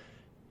and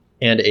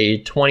a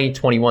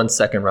 2021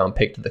 second round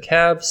pick to the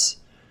Cavs.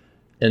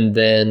 And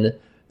then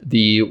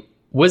the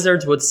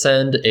Wizards would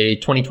send a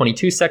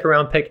 2022 second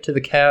round pick to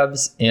the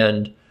Cavs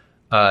and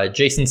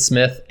Jason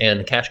Smith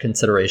and cash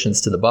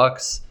considerations to the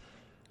Bucks.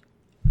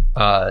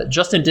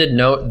 Justin did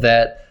note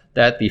that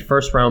the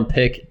first round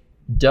pick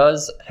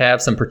does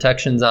have some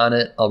protections on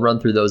it. I'll run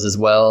through those as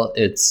well.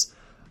 It's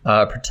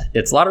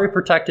lottery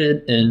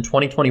protected in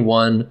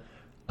 2021,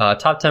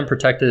 top 10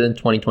 protected in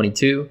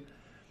 2022,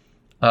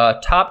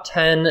 top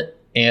 10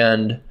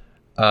 and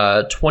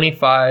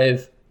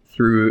 25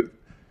 through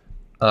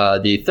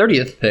the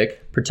 30th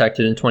pick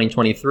protected in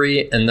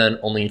 2023, and then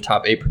only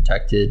top 8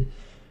 protected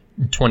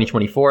in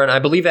 2024. And I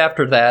believe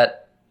after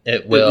that,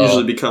 it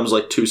usually becomes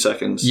like 2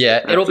 seconds.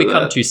 Yeah, it'll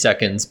become 2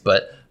 seconds,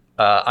 but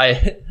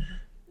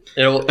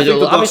it'll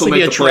obviously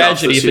be a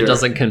tragedy if it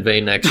doesn't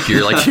convey next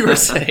year, like you were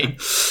saying.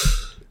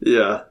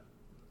 Yeah.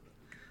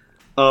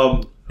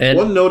 One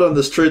note on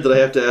this trade that I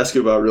have to ask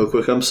you about real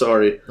quick. I'm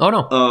sorry. Oh,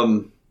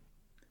 no.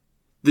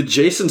 The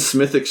Jason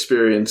Smith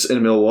experience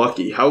in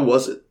Milwaukee, how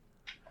was it?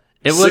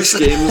 It was 6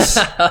 games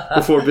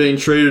before being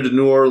traded to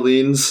New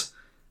Orleans.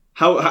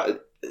 How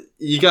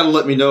you got to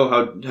let me know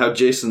how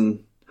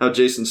Jason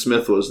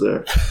Smith was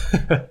there.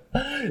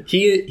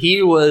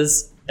 He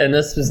was, and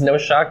this was no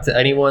shock to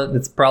anyone.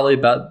 It's probably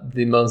about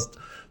the most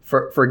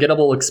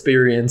forgettable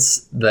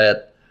experience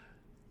that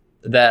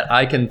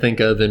I can think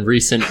of in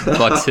recent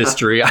Bucks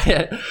history.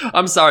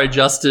 I'm sorry,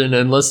 Justin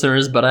and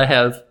listeners, but I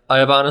have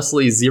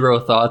honestly zero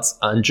thoughts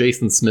on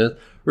Jason Smith.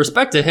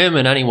 Respect to him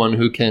and anyone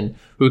who can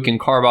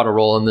carve out a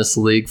role in this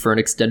league for an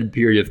extended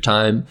period of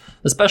time,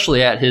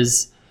 especially at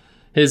his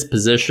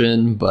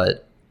position.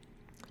 But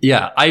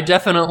yeah, I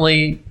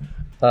definitely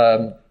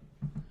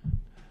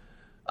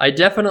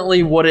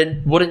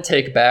wouldn't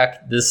take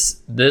back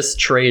this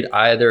trade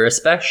either,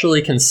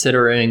 especially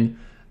considering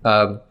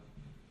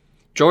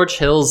George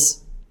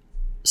Hill's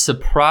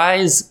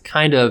surprise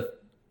kind of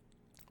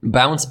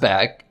bounce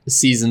back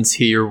seasons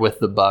here with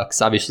the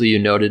Bucks. Obviously, you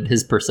noted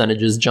his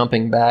percentages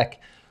jumping back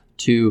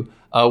to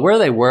where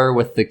they were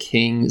with the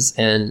Kings,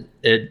 and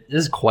it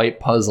is quite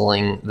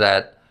puzzling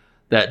that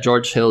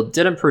George Hill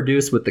didn't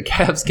produce with the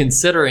Cavs,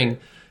 considering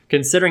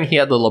he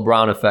had the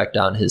LeBron effect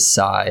on his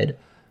side.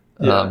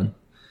 Yeah.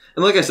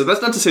 And like I said,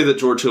 that's not to say that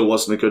George Hill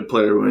wasn't a good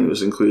player when he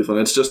was in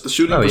Cleveland. It's just the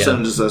shooting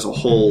percentages as a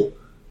whole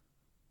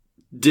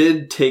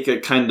did take a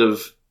kind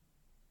of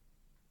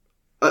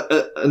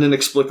an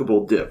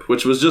inexplicable dip,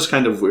 which was just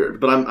kind of weird.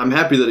 But I'm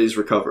happy that he's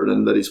recovered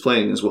and that he's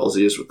playing as well as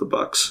he is with the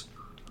Bucks.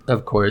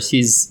 Of course,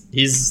 he's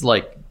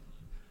the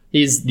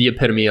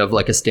epitome of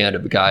like a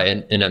stand-up guy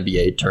in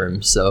NBA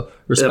terms. So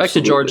respect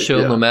to George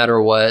Hill, no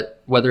matter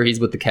what, whether he's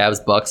with the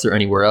Cavs, Bucks, or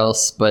anywhere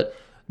else. But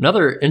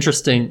another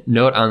interesting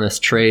note on this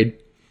trade,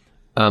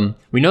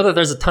 we know that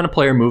there's a ton of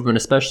player movement,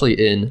 especially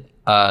in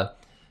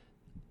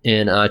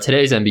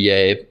today's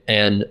NBA,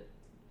 and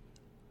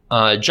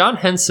John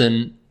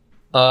Henson,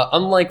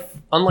 unlike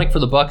for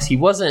the Bucks, he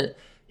wasn't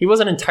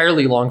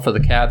entirely long for the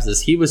Cavs,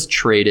 as he was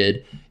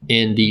traded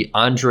in the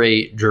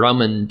Andre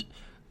Drummond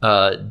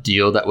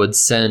deal that would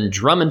send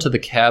Drummond to the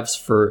Cavs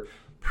for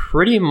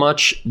pretty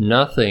much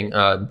nothing.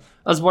 I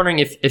was wondering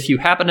if you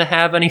happen to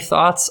have any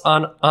thoughts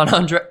on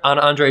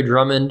Andre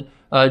Drummond,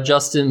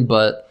 Justin,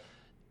 but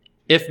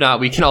if not,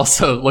 we can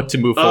also look to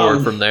move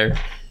forward from there.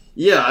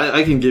 Yeah,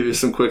 I can give you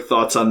some quick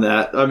thoughts on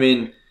that. I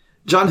mean,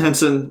 John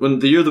Henson, when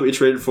the year that we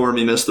traded for him,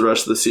 he missed the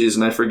rest of the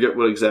season. I forget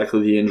what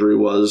exactly the injury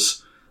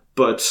was,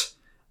 but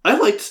I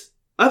liked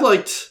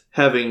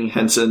having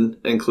Henson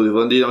in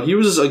Cleveland. You know, he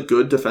was a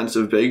good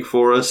defensive big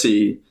for us.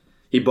 He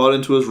bought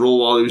into his role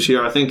while he was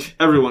here. I think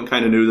everyone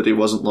kind of knew that he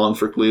wasn't long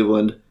for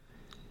Cleveland.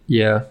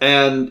 Yeah.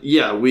 And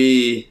yeah,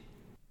 we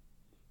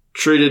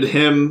traded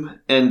him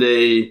and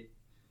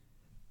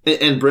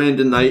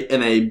Brandon Knight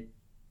in a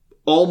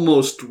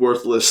almost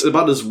worthless,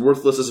 about as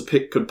worthless as a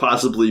pick could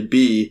possibly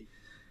be,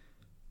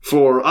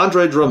 for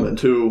Andre Drummond,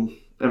 who,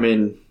 I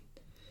mean,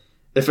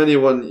 if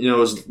anyone,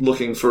 is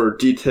looking for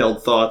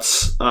detailed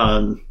thoughts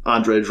on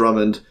Andre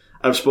Drummond,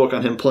 I've spoken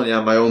on him plenty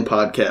on my own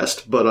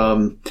podcast, but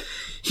I'm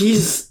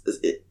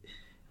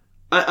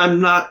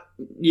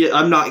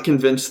not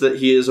convinced that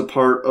he is a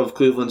part of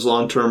Cleveland's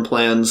long-term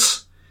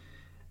plans.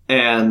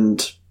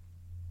 And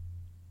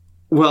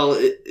well,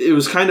 it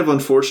was kind of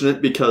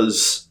unfortunate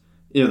because,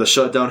 the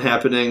shutdown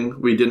happening,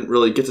 we didn't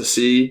really get to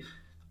see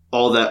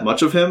all that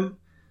much of him.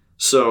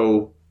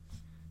 So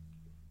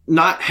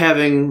not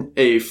having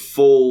a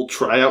full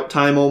tryout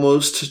time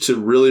almost to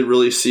really,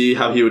 really see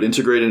how he would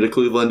integrate into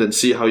Cleveland and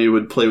see how he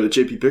would play with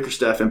JP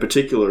Bickerstaff in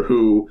particular,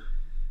 who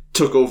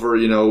took over,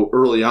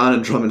 early on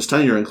in Drummond's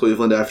tenure in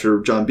Cleveland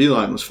after John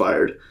Beilein was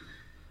fired.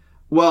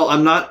 Well,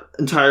 I'm not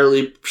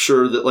entirely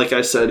sure that, like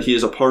I said, he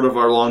is a part of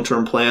our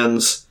long-term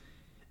plans.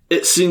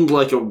 It seemed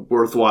like a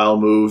worthwhile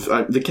move.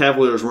 The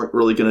Cavaliers weren't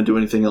really going to do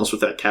anything else with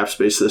that cap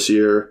space this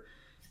year,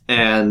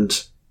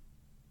 and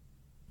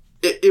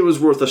it was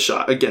worth a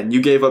shot. Again,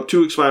 you gave up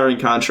 2 expiring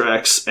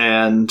contracts,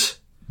 and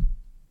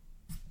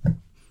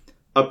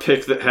a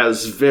pick that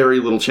has very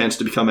little chance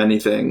to become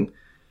anything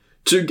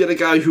to get a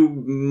guy who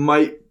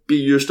might be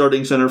your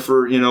starting center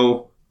for,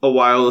 a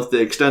while if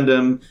they extend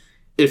him.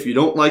 If you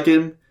don't like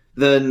him,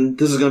 then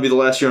this is going to be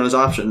the last year on his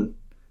option.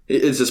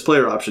 It's his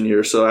player option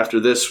here. So after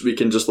this, we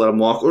can just let him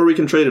walk, or we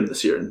can trade him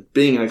this year. And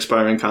being an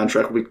expiring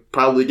contract, we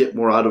probably get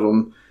more out of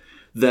him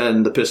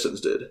than the Pistons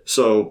did.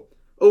 So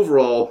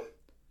overall,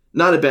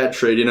 not a bad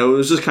trade. It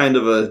was just kind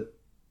of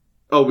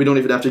we don't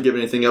even have to give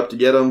anything up to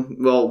get him.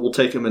 Well, we'll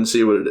take him and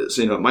see what it is.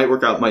 It might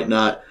work out, might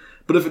not.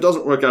 But if it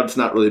doesn't work out, it's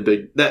not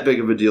really that big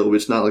of a deal.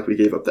 It's not like we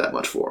gave up that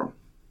much for him.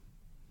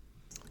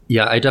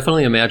 Yeah, I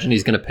definitely imagine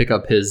he's going to pick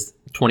up his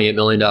 $28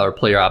 million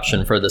player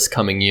option for this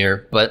coming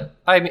year. But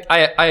I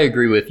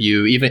agree with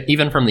you,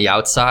 even from the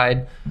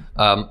outside.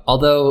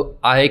 Although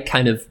I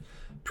kind of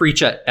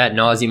preach at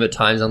nauseum at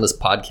times on this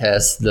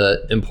podcast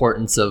the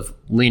importance of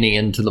leaning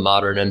into the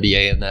modern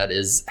NBA, and that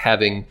is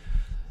having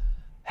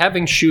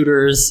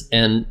shooters.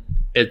 And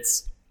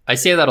I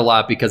say that a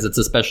lot because it's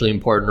especially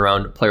important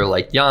around a player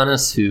like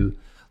Giannis, who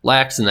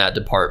lacks in that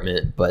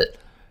department. But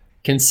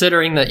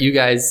considering that you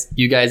guys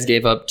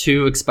gave up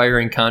 2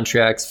 expiring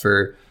contracts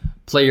for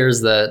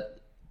players that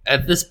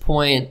at this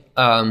point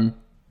are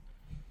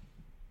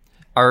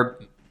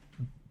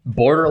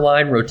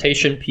borderline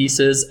rotation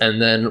pieces,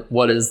 and then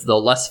what is the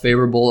less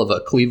favorable of a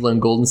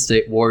Cleveland Golden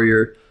State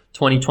Warrior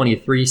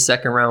 2023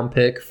 second round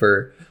pick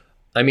for,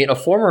 a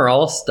former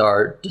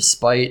All-Star,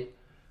 despite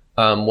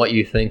what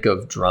you think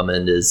of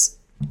Drummond, is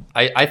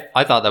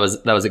I thought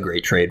that was a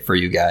great trade for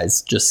you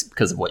guys just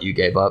because of what you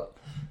gave up.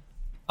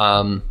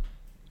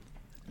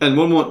 And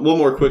one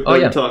more quick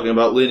thing, talking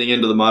about leaning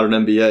into the modern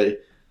NBA.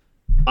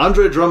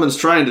 Andre Drummond's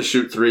trying to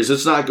shoot threes.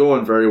 It's not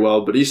going very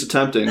well, but he's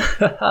attempting.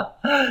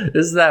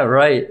 Is that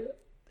right?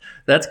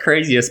 That's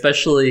crazy.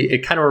 Especially,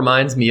 it kind of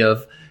reminds me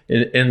of,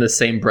 in the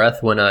same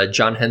breath, when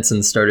John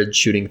Henson started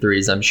shooting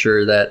threes. I'm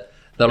sure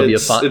that'll be a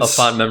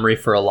fond memory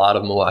for a lot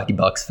of Milwaukee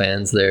Bucks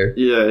fans there.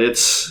 Yeah,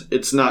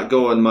 it's not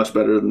going much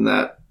better than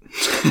that.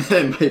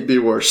 It might be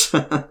worse.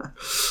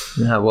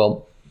 Yeah,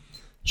 well,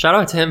 shout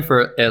out to him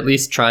for at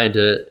least trying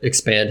to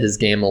expand his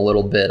game a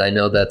little bit. I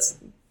know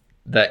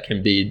that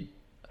can be,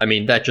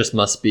 that just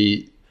must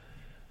be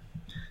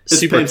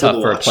super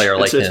tough for a player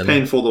like him. It's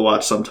painful to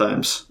watch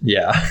sometimes.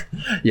 Yeah.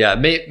 Yeah.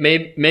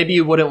 Maybe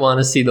you wouldn't want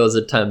to see those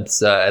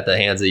attempts at the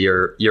hands of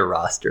your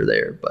roster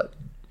there, but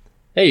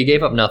hey, you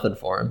gave up nothing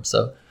for him.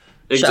 So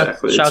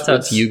exactly. Shouts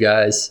out to you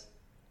guys.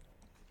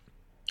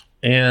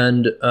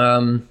 And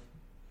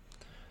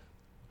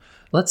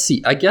let's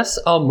see. I guess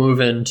I'll move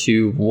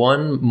into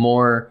one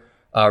more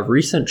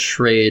recent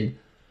trade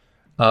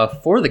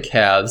for the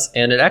Cavs,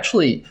 and it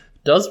actually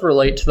does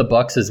relate to the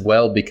Bucks as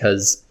well,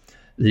 because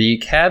the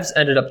Cavs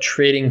ended up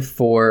trading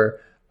for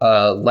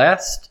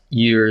last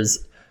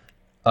year's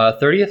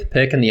 30th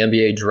pick in the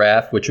NBA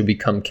draft, which would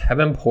become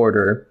Kevin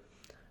Porter,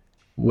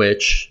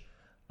 which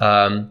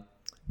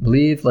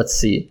believe, let's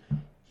see,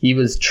 he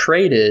was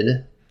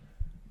traded.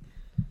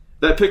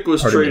 That pick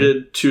was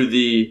traded to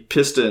the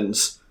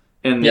Pistons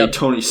and the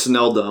Tony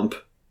Snell dump.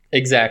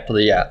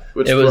 Exactly, yeah.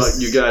 Which brought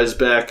you guys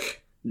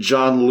back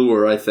John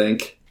Lure, I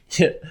think.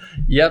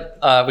 Yep.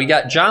 We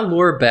got John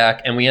Lure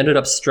back, and we ended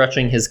up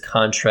stretching his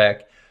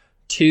contract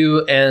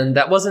too. And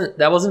that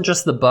wasn't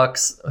just the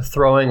Bucks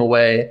throwing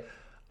away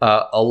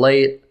a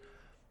late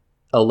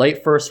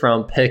first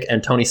round pick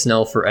and Tony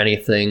Snell for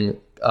anything.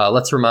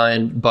 Let's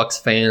remind Bucks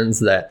fans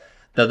that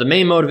the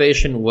main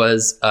motivation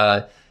was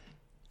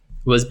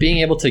being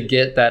able to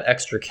get that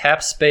extra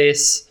cap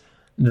space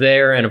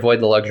there and avoid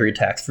the luxury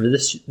tax for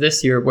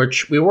this year,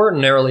 which we weren't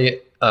narrowly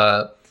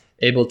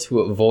able to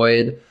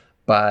avoid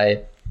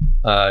by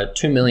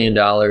 $2 million,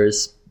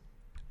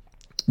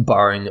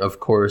 barring, of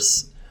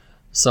course,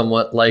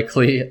 somewhat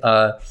likely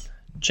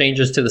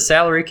changes to the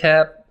salary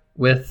cap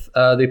with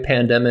the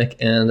pandemic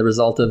and the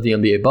result of the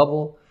NBA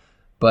bubble.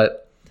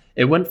 But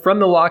it went from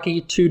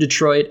Milwaukee to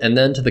Detroit and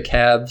then to the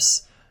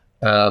Cavs,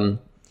 in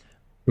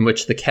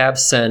which the Cavs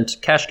sent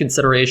cash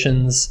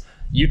considerations,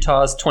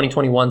 Utah's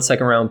 2021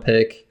 second round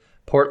pick,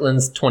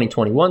 Portland's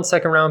 2021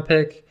 second round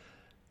pick,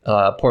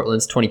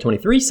 Portland's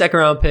 2023 second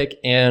round pick,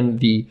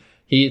 and the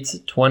Heat's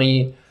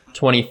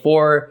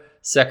 2024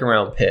 second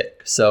round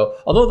pick. So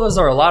although those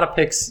are a lot of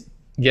picks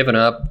given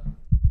up,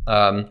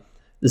 the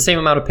same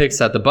amount of picks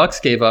that the Bucks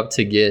gave up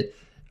to get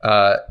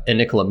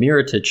Nikola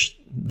Mirotic,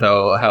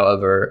 though,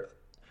 however,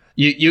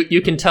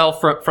 you can tell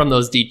from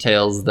those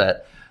details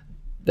that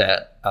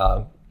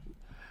the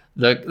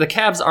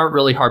Cavs aren't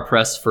really hard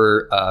pressed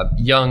for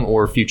young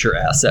or future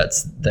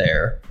assets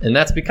there, and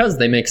that's because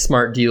they make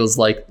smart deals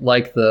like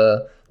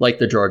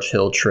the George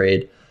Hill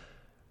trade.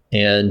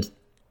 And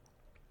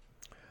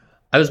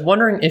I was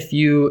wondering if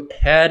you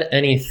had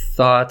any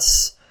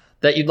thoughts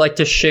that you'd like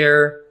to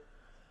share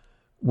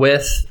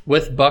with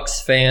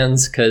Bucks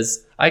fans,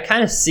 because I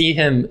kind of see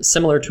him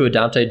similar to a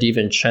Dante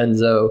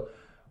DiVincenzo,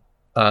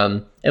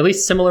 at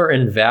least similar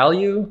in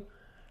value.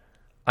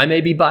 I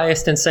may be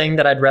biased in saying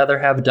that I'd rather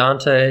have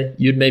Dante.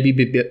 You'd maybe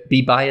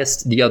be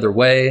biased the other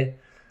way.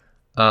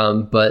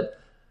 But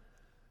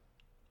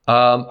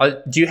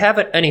Do you have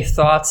any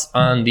thoughts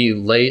on the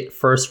late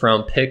first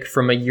round pick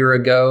from a year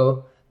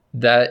ago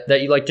that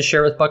you'd like to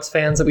share with Bucks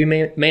fans that we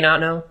may not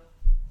know?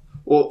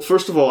 Well,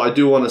 first of all, I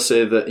do want to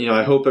say that,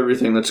 I hope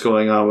everything that's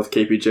going on with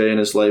KPJ in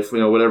his life,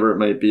 whatever it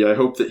might be, I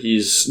hope that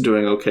he's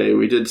doing okay.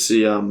 We did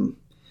see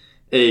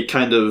a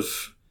kind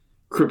of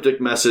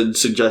cryptic message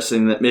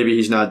suggesting that maybe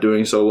he's not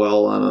doing so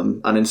well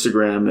on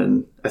Instagram,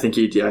 and I think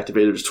he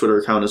deactivated his Twitter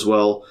account as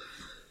well.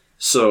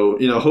 So,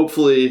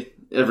 hopefully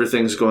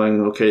everything's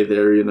going okay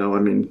there.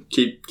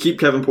 Keep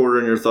Kevin Porter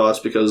in your thoughts,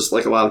 because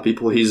like a lot of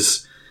people,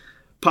 he's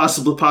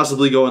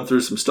possibly going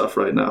through some stuff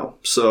right now.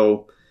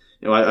 So,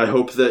 I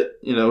hope that,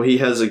 he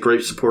has a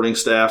great supporting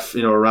staff,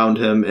 around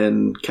him,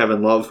 and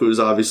Kevin Love, who's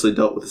obviously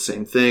dealt with the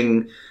same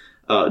thing.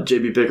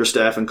 JB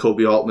Bickerstaff and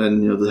Kobe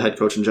Altman, the head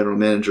coach and general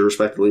manager,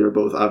 respectively, are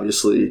both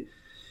obviously,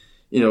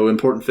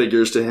 important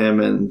figures to him,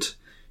 and,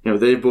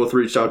 they've both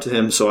reached out to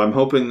him. So I'm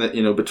hoping that,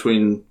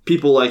 between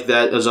people like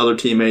that, as other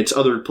teammates,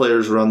 other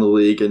players around the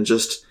league, and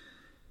just,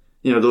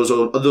 those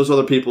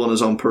other people in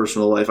his own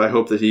personal life, I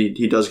hope that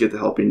he does get the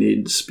help he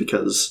needs,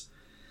 because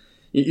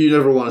you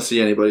never want to see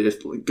anybody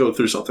go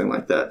through something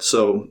like that.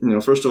 So,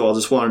 first of all,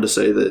 just wanted to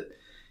say that,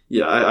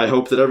 I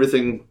hope that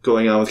everything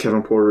going on with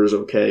Kevin Porter is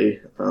okay.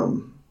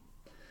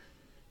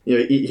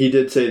 He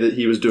did say that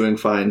he was doing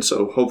fine,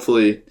 so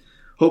hopefully,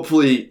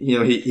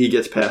 he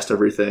gets past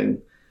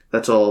everything.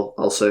 That's all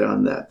I'll say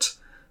on that.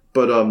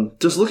 But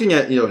just looking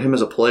at, him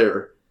as a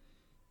player,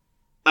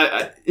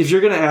 if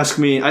you're going to ask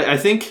me, I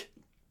think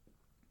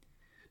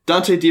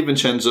Donte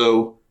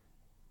DiVincenzo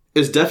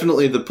is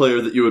definitely the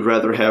player that you would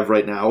rather have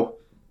right now.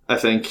 I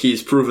think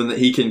he's proven that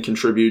he can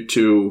contribute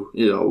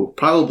to,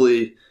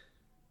 probably,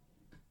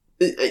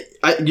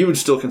 you would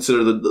still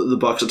consider the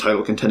Bucks a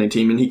title contending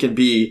team, and he can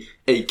be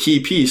a key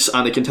piece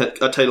on a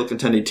title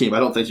contending team. I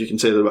don't think you can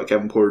say that about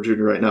Kevin Porter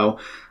Jr. right now.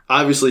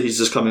 Obviously, he's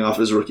just coming off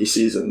his rookie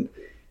season.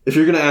 If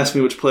you're going to ask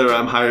me which player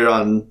I'm higher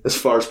on as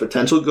far as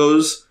potential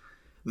goes,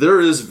 there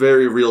is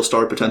very real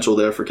star potential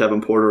there for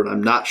Kevin Porter, and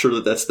I'm not sure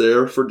that that's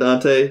there for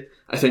Donte.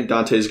 I think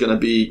Donte is going to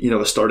be,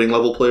 a starting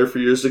level player for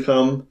years to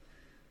come.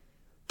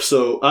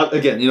 So,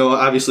 again,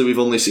 obviously we've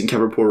only seen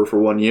Kevin Porter for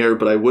 1 year,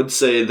 but I would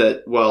say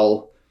that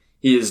while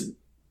he is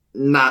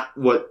not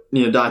what,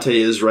 Donte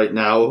is right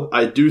now,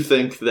 I do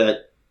think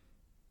that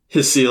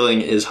his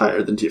ceiling is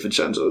higher than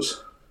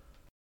DiVincenzo's.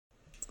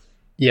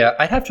 Yeah,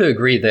 I have to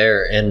agree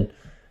there. And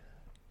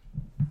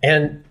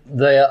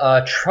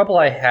the trouble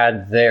I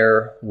had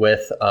there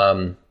with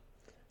kind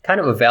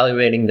of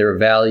evaluating their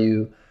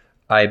value,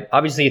 I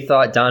obviously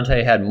thought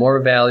Donte had more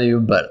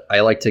value, but I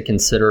like to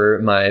consider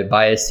my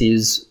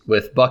biases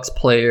with Bucks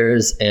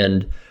players.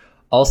 And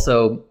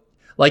also,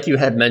 like you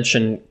had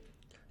mentioned,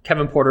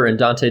 Kevin Porter and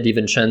Donte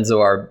DiVincenzo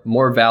are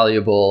more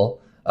valuable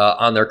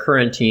on their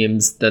current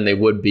teams than they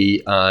would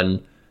be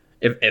on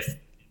if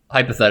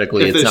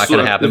hypothetically it's not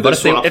going to happen. But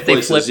if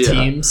they flip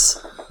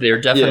teams, they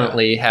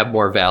definitely have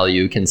more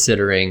value,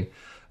 considering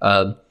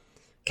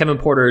Kevin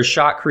Porter's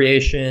shot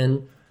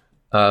creation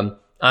on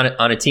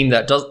a team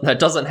that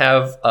doesn't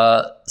have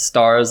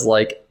stars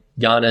like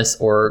Giannis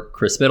or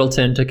Chris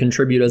Middleton to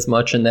contribute as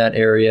much in that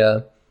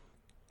area.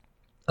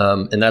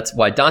 And that's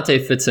why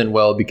Donte fits in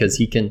well, because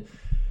he can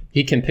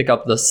pick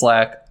up the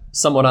slack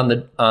somewhat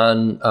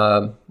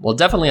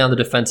definitely on the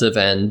defensive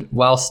end,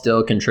 while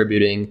still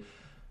contributing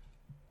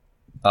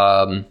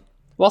on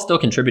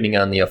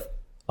the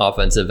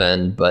offensive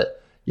end.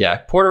 But yeah,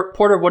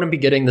 Porter wouldn't be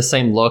getting the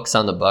same looks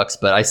on the Bucks,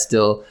 but I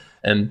still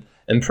am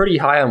pretty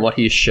high on what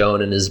he's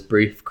shown in his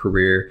brief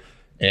career.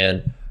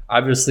 And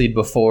obviously,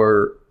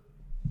 before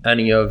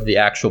any of the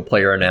actual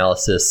player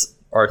analysis,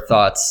 our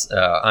thoughts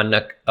on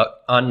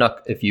Nuck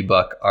If You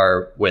Buck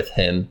are with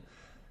him.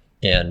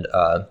 And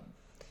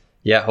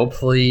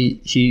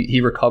hopefully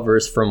he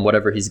recovers from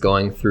whatever he's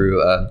going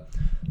through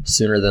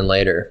sooner than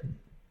later.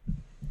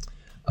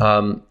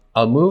 I'll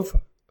move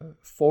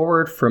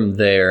forward from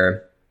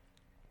there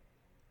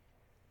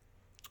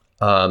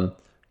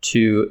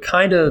to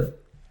kind of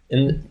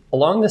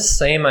along the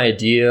same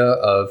idea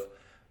of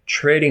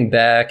trading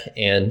back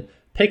and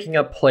picking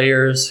up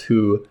players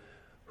who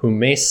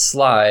may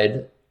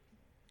slide.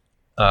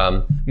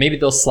 Maybe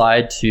they'll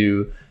slide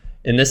to,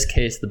 in this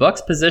case, the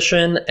Bucks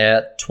position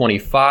at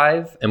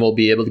 25, and we'll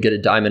be able to get a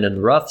diamond in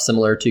the rough,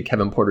 similar to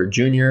Kevin Porter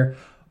Jr.,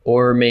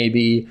 or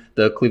maybe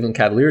the Cleveland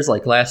Cavaliers,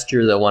 like last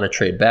year, they'll want to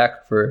trade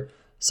back for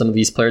some of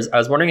these players. I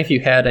was wondering if you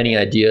had any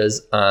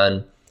ideas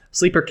on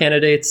sleeper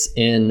candidates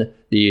in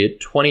the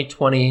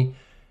 2020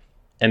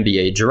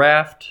 NBA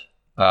draft.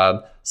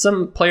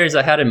 Some players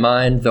I had in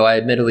mind, though I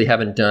admittedly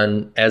haven't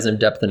done as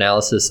in-depth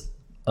analysis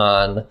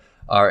on,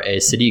 are a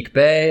Sadiq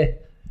Bey,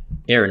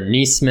 Aaron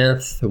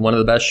Nesmith, one of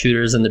the best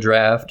shooters in the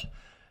draft,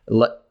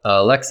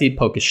 Alexei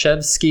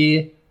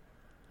Pokusevsky.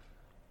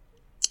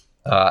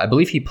 I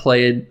believe he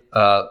played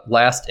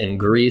last in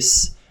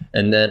Greece,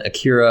 and then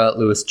Akira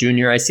Lewis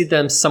Jr. I see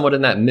them somewhat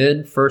in that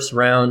mid-first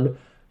round,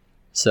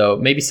 so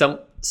maybe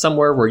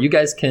somewhere where you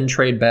guys can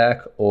trade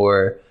back,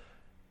 or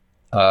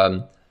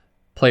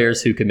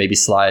players who could maybe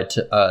slide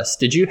to us.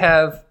 Did you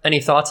have any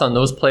thoughts on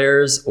those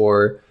players,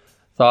 or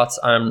thoughts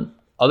on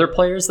other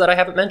players that I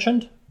haven't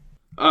mentioned?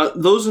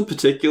 Those in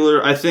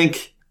particular, I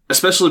think,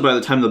 especially by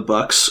the time the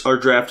Bucks are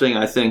drafting,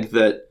 I think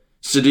that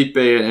Saddiq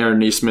Bey and Aaron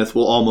Nesmith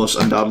will almost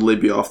undoubtedly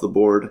be off the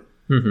board.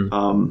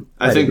 Mm-hmm.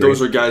 I think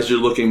those are guys you're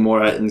looking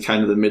more at in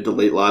kind of the mid to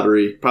late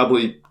lottery,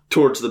 probably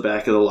towards the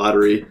back of the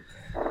lottery.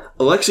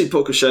 Alexei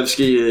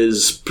Pokusevski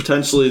is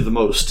potentially the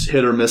most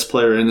hit or miss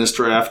player in this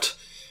draft.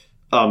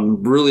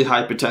 Really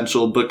high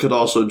potential, but could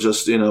also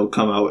just,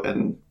 come out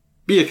and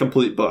be a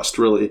complete bust,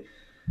 really.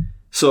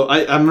 So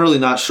I'm really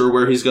not sure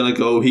where he's going to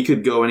go. He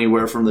could go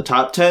anywhere from the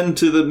top 10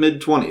 to the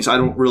mid 20s. I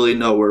don't really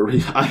know where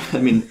I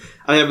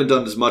haven't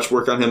done as much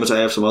work on him as I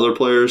have some other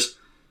players,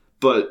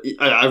 but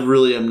I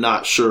really am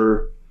not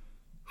sure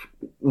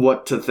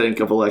what to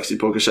think of Alexei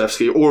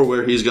Pokusevski or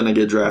where he's going to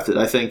get drafted.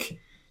 I think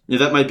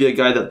that might be a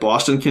guy that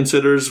Boston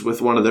considers with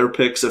one of their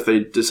picks. If they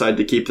decide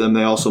to keep them,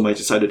 they also might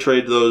decide to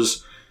trade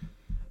those.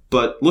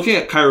 But looking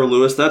at Kira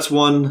Lewis, that's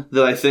one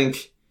that I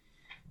think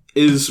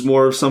is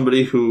more of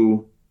somebody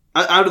who,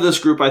 out of this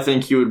group, I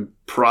think he would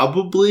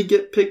probably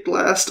get picked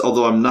last,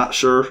 although I'm not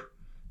sure.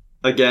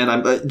 Again,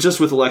 I'm just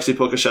with Alexei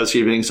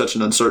Pokusevski being such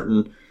an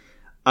uncertain,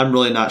 I'm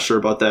really not sure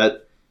about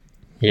that.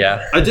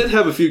 Yeah. I did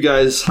have a few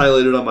guys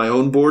highlighted on my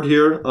own board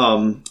here,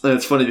 and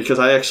it's funny because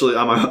I actually,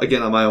 on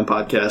my own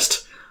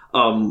podcast,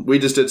 we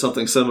just did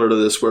something similar to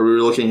this where we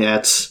were looking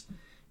at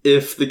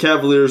if the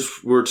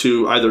Cavaliers were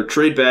to either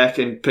trade back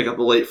and pick up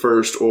a late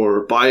first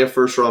or buy a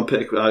first-round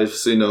pick,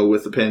 obviously,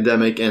 with the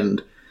pandemic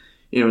and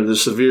the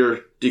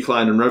severe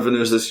decline in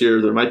revenues this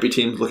year, there might be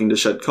teams looking to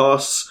shed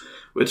costs,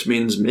 which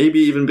means maybe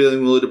even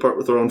being willing to part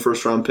with their own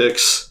first-round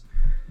picks.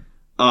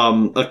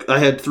 I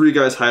had 3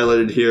 guys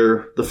highlighted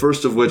here, the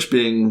first of which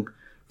being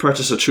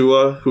Precious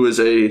Achiuwa, who is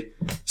a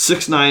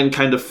 6'9"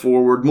 kind of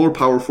forward, more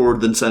power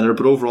forward than center,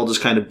 but overall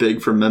just kind of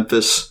big for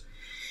Memphis.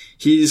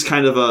 He's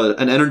kind of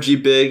an energy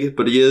big,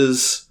 but he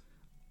is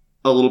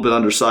a little bit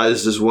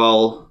undersized as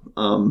well.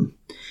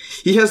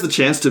 He has the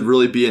chance to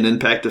really be an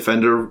impact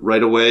defender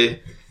right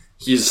away.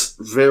 He's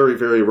very,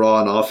 very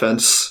raw on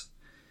offense.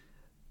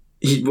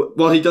 He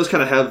does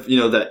kind of have,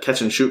 that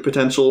catch and shoot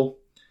potential.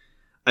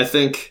 I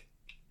think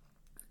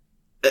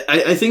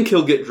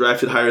he'll get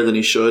drafted higher than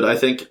he should. I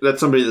think that's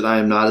somebody that I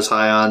am not as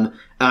high on. And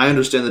I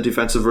understand the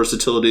defensive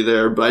versatility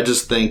there, but I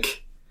just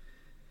think,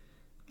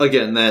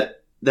 again,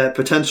 that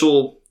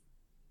potential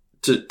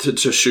to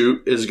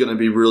shoot is going to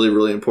be really,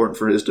 really important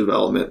for his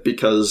development,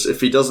 because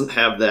if he doesn't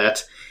have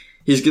that,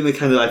 he's going to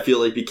kind of, I feel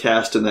like, be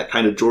cast in that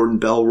kind of Jordan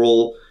Bell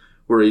role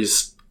where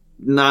he's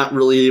not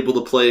really able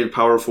to play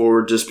power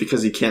forward just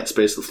because he can't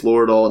space the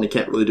floor at all and he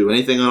can't really do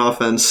anything on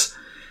offense.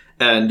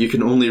 And you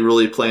can only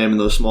really play him in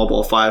those small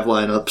ball 5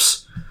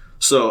 lineups.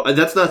 So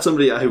that's not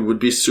somebody I would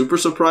be super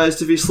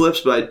surprised if he slips,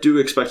 but I do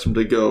expect him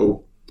to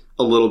go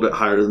a little bit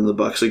higher than the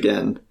Bucks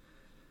again.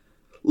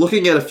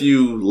 Looking at a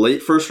few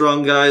late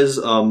first-round guys,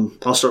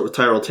 I'll start with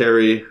Tyrell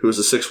Terry, who is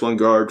a 6'1"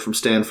 guard from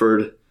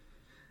Stanford.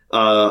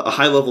 A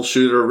high-level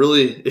shooter.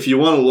 Really, if you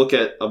want to look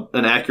at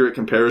an accurate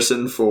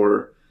comparison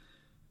for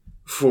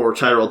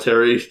Tyrell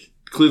Terry,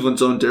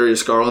 Cleveland's own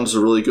Darius Garland is a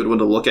really good one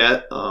to look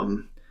at.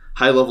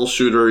 High-level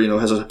shooter,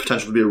 has a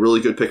potential to be a really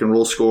good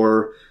pick-and-roll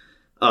scorer.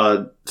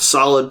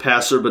 Solid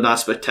passer, but not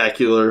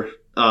spectacular.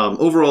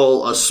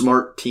 Overall, a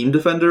smart team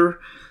defender,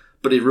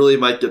 but he really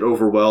might get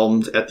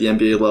overwhelmed at the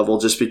NBA level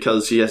just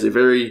because he has a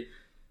very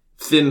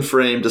thin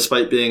frame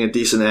despite being a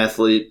decent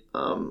athlete.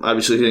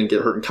 Obviously, he didn't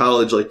get hurt in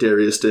college like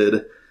Darius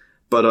did,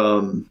 but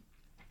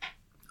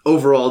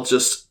overall,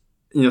 just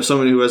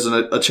somebody who has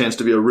a chance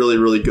to be a really,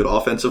 really good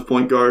offensive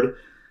point guard.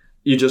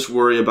 You just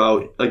worry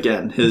about,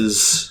 again,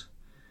 his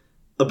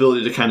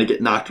ability to kind of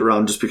get knocked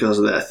around just because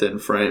of that thin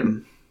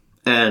frame.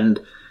 And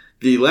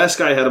the last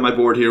guy I had on my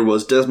board here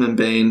was Desmond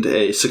Bane,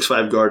 a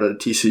 6'5" guard out of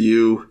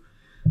TCU.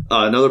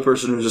 Another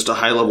person who's just a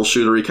high-level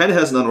shooter. He kind of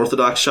has an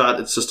unorthodox shot.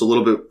 It's just a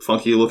little bit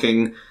funky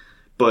looking,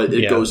 but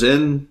it goes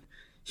in.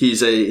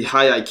 He's a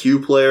high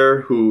IQ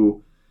player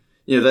who,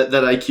 that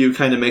IQ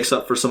kind of makes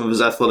up for some of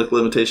his athletic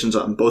limitations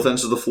on both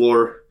ends of the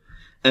floor.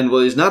 And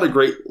while he's not a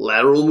great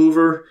lateral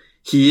mover,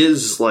 he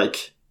is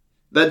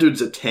that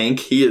dude's a tank.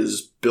 He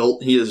is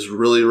built. He is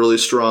really, really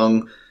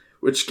strong,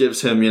 which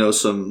gives him,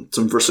 some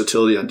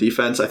versatility on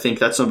defense. I think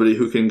that's somebody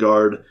who can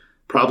guard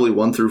probably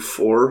 1 through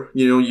 4.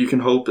 You can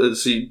hope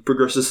as he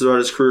progresses throughout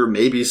his career,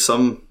 maybe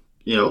some,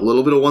 a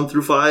little bit of 1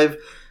 through 5.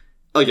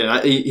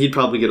 Again, he'd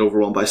probably get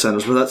overwhelmed by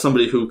centers, but that's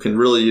somebody who can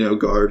really,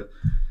 guard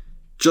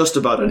just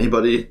about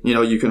anybody,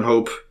 you can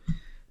hope.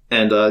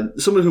 And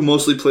somebody who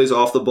mostly plays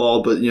off the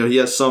ball, but, he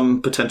has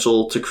some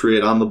potential to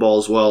create on the ball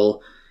as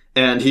well.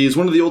 And he's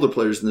one of the older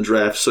players in the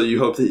draft, so you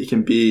hope that he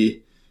can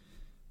be,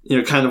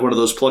 kind of one of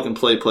those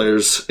plug-and-play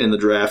players in the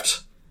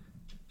draft.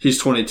 He's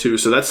 22,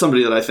 so that's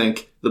somebody that I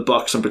think the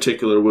Bucks in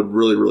particular would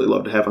really, really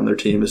love to have on their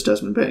team is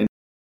Desmond Bane.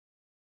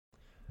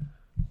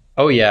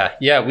 Oh, yeah.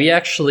 Yeah, we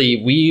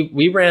actually,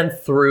 we ran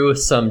through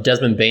some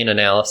Desmond Bane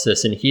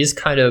analysis, and he's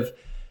kind of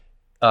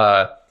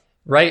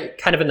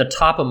kind of in the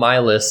top of my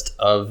list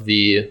of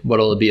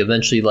what'll be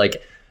eventually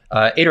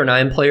 8 or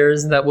 9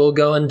 players that we'll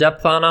go in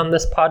depth on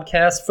this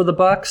podcast for the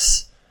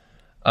Bucks.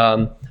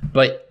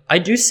 But I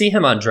do see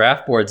him on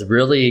draft boards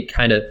really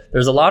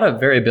there's a lot of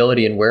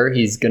variability in where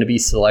he's going to be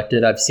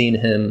selected. I've seen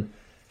him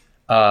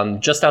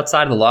just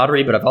outside of the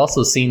lottery, but I've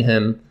also seen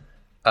him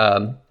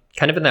kind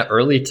of in that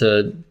early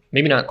to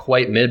maybe not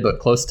quite mid, but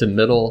close to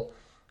middle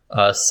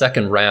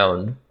second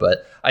round.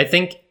 But I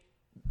think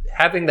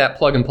having that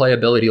plug and play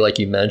ability, like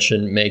you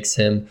mentioned, makes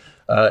him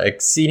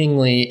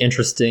exceedingly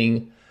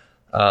interesting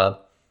on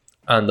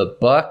the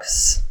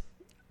Bucks,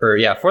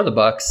 for the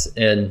Bucks.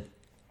 And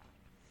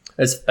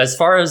as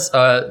far as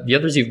the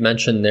others you've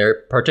mentioned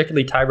there,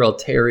 particularly Tyrell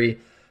Terry,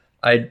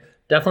 I'd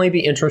definitely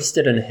be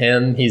interested in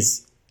him.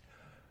 He's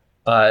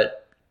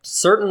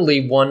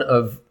certainly one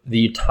of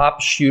the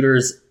top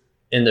shooters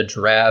in the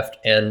draft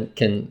and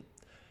can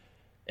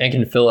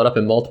fill it up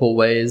in multiple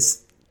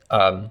ways.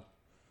 I'd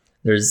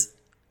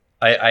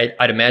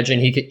imagine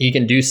he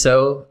can do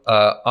so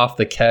off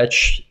the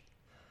catch,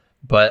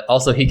 but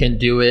also he can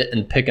do it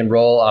and pick and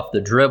roll off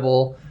the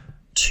dribble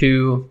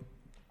too.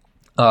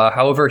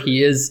 However,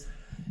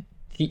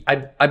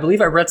 I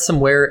believe I read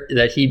somewhere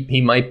that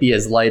he might be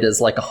as light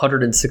as like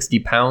 160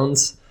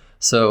 pounds.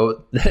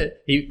 So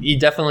he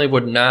definitely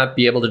would not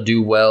be able to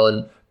do well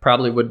and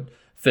probably would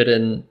fit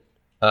in,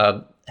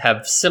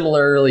 have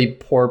similarly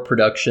poor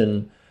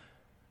production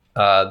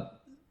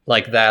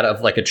like that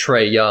of like a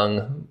Trae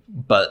Young,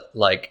 but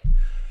like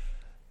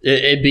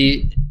it'd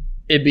be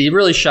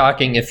really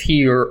shocking if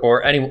he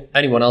or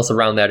anyone else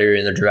around that area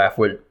in the draft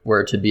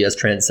were to be as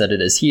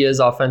transcendent as he is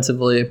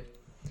offensively.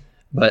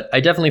 But I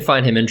definitely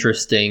find him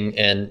interesting,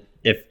 and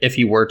if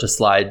he were to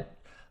slide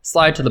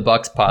to the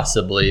Bucks,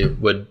 possibly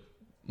would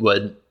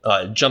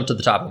jump to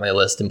the top of my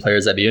list and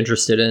players I'd be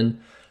interested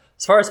in.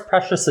 As far as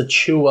Precious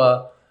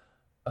Achiuwa,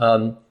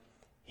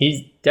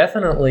 he's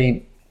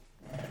definitely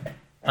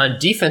on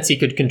defense. He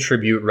could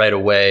contribute right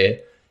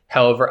away.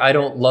 However, I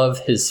don't love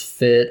his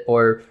fit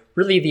or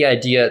really the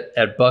idea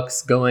at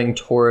Bucks going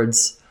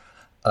towards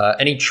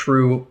any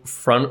true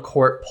front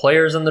court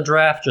players in the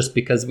draft, just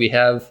because we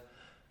have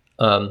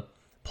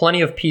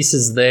plenty of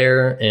pieces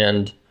there,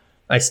 and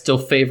I still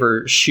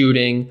favor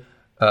shooting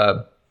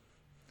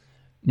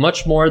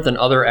much more than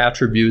other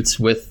attributes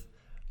with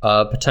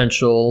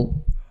potential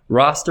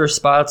roster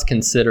spots,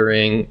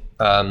 considering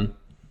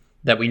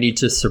that we need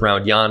to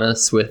surround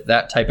Giannis with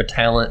that type of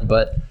talent.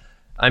 But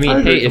I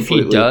mean, hey, if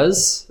he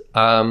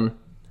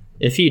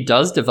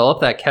does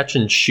develop that catch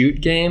and shoot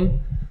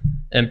game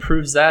and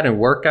proves that in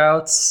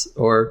workouts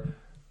or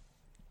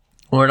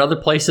in other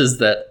places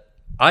that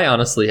I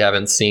honestly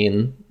haven't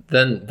seen,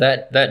 then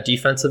that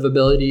defensive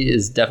ability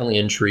is definitely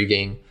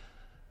intriguing.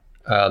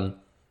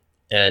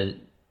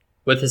 And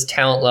with his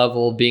talent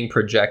level being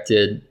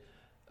projected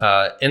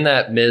in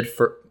that mid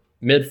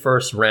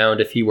first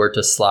round, if he were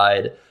to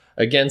slide,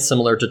 again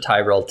similar to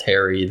Tyrell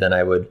Terry, then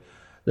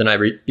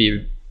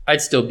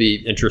I'd still be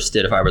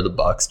interested if I were the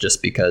Bucks,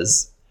 just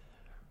because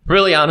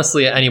really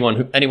honestly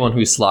anyone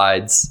who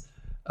slides,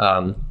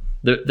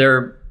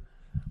 they're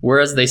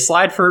whereas they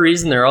slide for a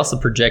reason, they're also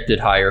projected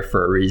higher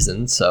for a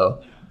reason.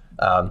 So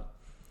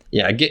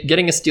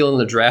getting a steal in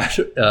the draft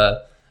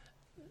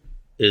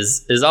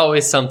is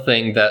always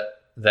something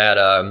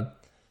that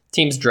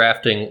teams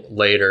drafting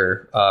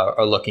later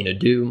are looking to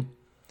do.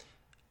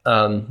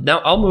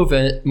 Now I'll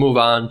move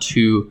on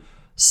to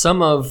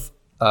some of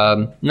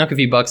Knuck If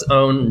You Buck's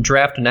own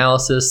draft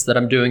analysis that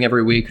I'm doing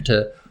every week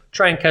to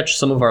try and catch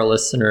some of our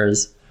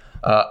listeners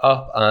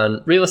up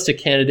on realistic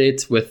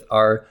candidates with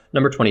our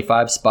number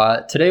 25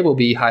 spot. Today we'll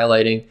be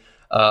highlighting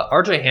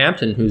RJ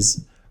Hampton,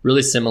 who's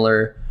really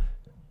similar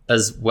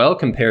as well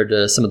compared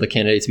to some of the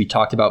candidates we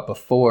talked about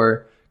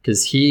before,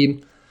 because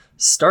he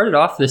started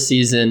off this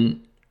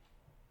season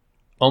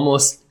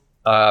almost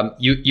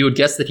you would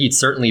guess that he'd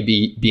certainly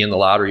be in the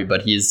lottery,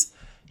 but he's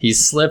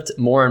slipped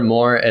more and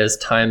more as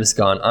time's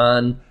gone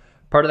on.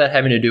 Part of that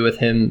having to do with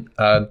him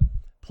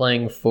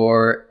playing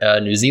for a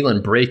New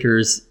Zealand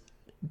Breakers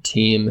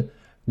team,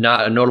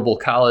 not a notable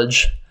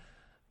college,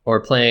 or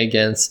playing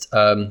against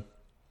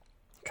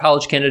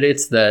college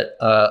candidates that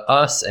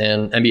us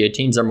and NBA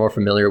teams are more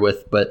familiar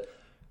with. But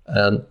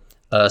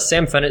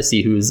Sam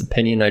Fennessy, whose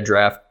opinion I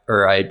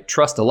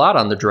trust a lot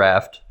on the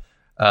draft,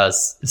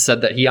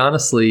 said that he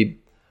honestly,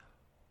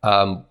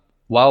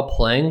 while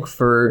playing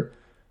for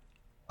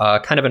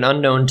kind of an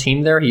unknown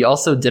team there, he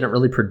also didn't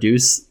really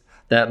produce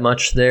that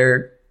much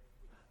there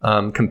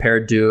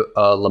compared to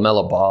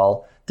LaMelo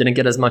Ball. Didn't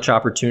get as much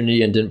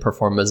opportunity and didn't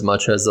perform as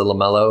much as a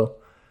LaMelo,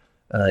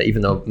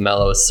 even though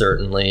Melo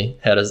certainly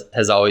has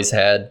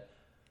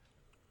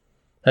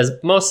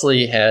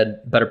mostly had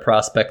better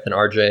prospect than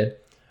RJ.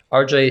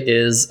 RJ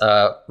is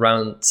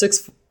around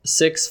 6'4",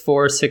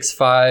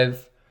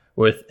 6'5",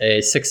 with a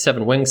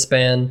 6'7"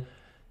 wingspan.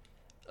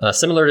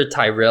 Similar to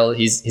Tyrell,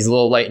 he's a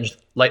little light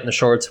in the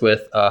shorts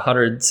with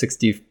around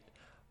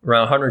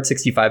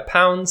 165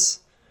 pounds.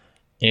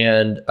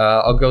 And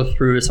I'll go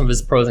through some of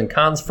his pros and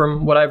cons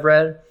from what I've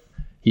read.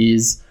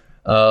 He's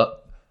a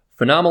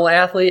phenomenal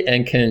athlete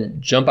and can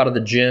jump out of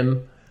the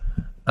gym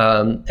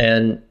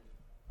and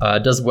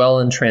does well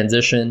in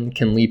transition,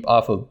 can leap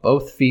off of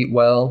both feet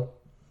well,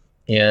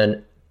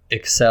 and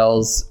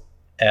excels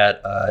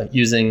at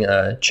using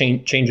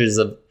changes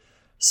of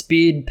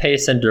speed,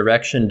 pace, and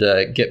direction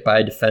to get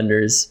by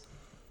defenders,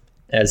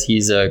 as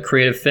he's a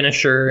creative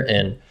finisher,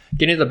 and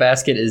getting to the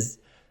basket is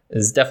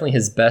definitely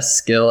his best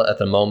skill at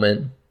the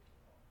moment.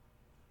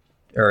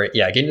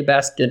 Getting to the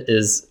basket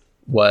is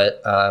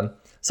what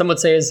some would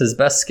say is his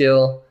best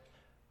skill,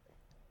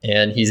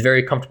 and he's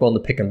very comfortable in the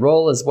pick and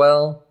roll as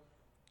well.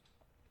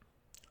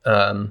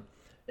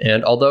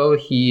 And although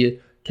he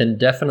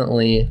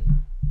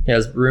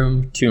has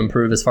room to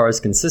improve as far as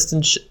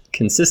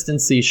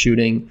consistency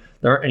shooting,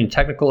 there aren't any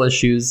technical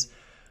issues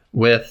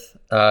with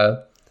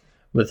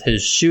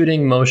his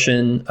shooting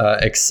motion,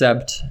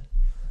 except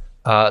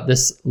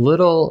this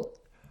little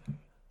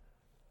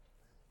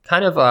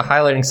kind of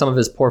highlighting some of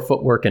his poor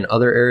footwork in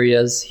other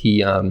areas.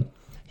 He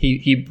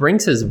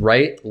brings his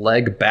right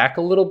leg back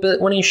a little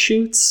bit when he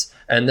shoots,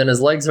 and then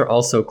his legs are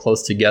also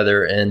close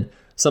together. And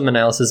some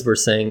analysis were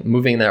saying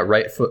moving that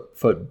right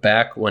foot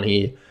back when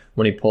he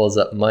pulls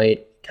up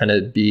might kind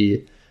of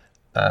be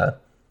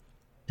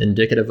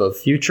indicative of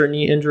future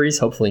knee injuries.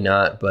 Hopefully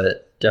not,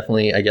 but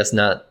definitely, I guess,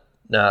 not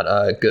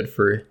good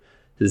for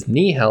his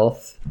knee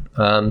health.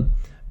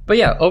 But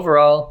yeah,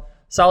 overall,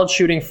 solid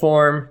shooting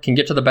form, can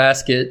get to the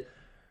basket,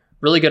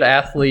 really good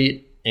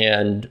athlete,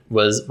 and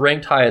was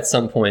ranked high at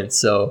some point.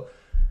 So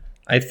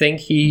I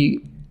think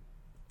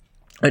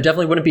I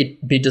definitely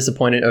wouldn't be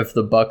disappointed if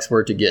the Bucks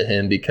were to get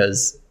him,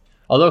 because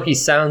although he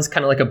sounds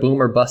kind of like a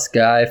boom or bust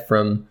guy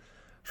from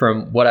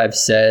what I've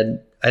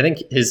said, I think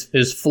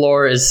his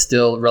floor is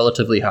still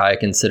relatively high,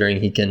 considering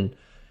he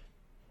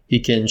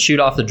can shoot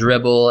off the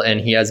dribble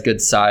and he has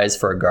good size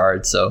for a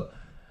guard. So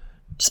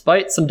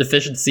despite some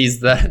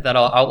deficiencies that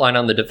I'll outline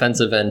on the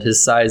defensive end,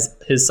 his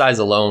size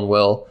alone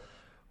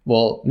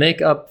will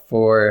make up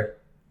for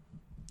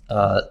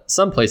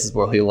some places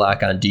where he'll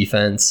lack on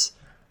defense.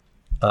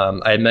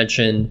 I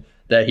mentioned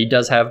that he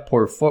does have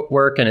poor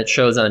footwork, and it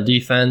shows on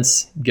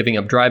defense, giving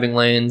up driving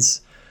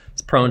lanes.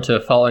 He's prone to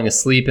falling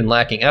asleep and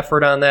lacking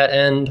effort on that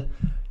end,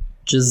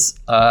 which is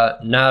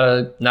not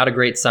a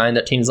great sign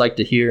that teams like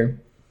to hear.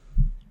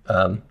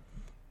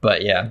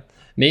 But yeah,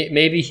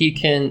 maybe he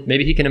can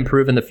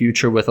improve in the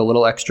future with a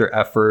little extra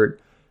effort,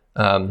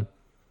 and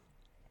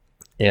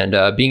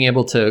being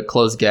able to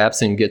close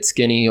gaps and get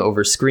skinny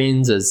over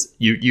screens, as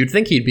you'd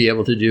think he'd be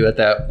able to do at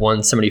that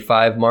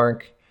 175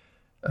 mark.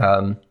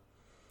 But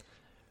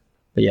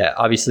yeah,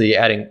 obviously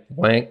adding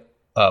weight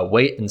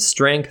and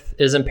strength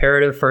is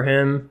imperative for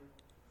him.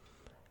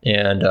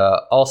 And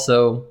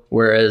also,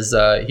 whereas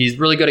he's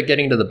really good at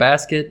getting to the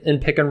basket in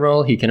pick and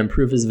roll, he can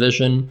improve his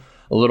vision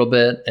a little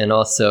bit. And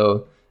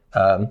also,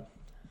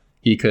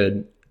 he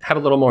could have a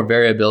little more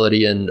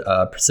variability and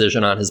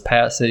precision on his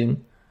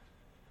passing.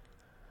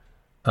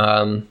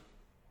 But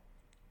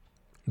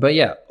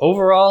yeah,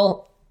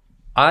 overall,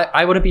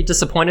 I wouldn't be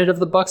disappointed if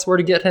the Bucks were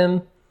to get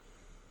him.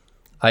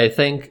 I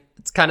think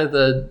it's kind of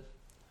the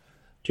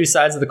two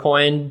sides of the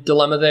coin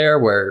dilemma there,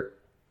 where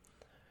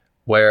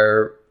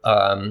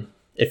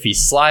if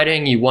he's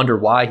sliding, you wonder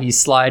why he's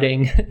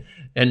sliding,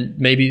 and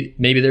maybe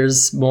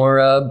there's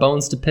more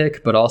bones to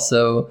pick. But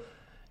also,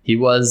 he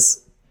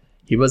was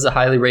a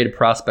highly rated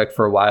prospect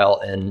for a while,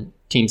 and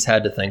teams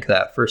had to think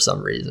that for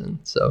some reason.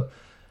 So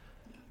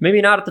maybe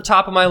not at the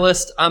top of my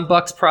list on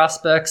Bucks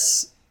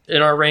prospects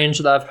in our range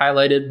that I've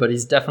highlighted, but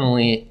he's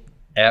definitely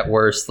at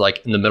worst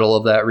like in the middle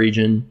of that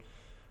region.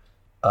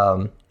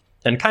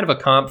 And kind of a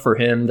comp for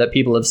him that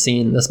people have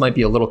seen. This might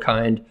be a little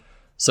kind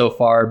so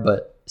far,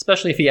 but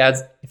especially if he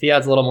adds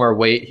a little more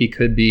weight, he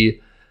could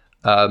be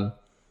kind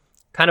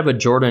of a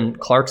Jordan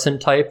Clarkson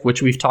type,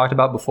 which we've talked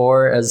about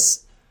before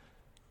as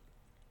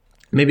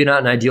maybe not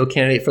an ideal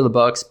candidate for the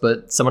Bucks,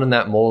 but someone in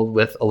that mold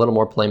with a little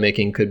more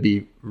playmaking could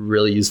be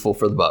really useful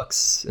for the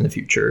Bucks in the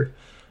future.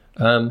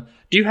 Do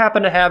you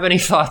happen to have any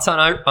thoughts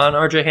on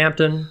RJ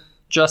Hampton,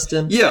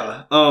 Justin?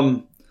 Yeah.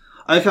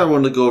 I kind of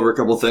wanted to go over a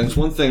couple of things.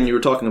 One thing you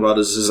were talking about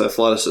is his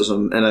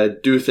athleticism, and I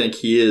do think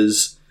he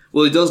does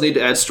need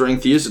to add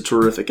strength. He is a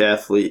terrific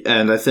athlete,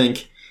 and I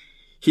think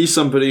he's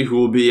somebody who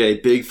will be a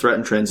big threat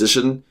in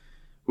transition,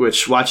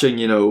 which watching,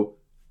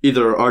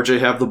 either RJ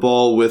have the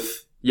ball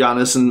with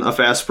Giannis in a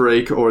fast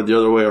break or the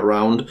other way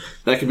around,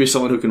 that could be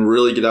someone who can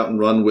really get out and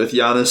run with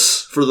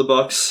Giannis for the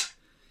Bucks.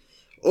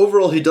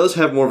 Overall, he does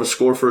have more of a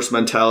score-first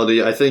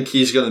mentality. I think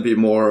he's going to be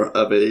more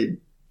of a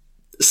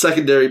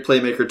secondary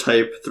playmaker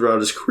type throughout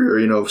his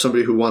career,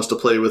 somebody who wants to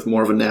play with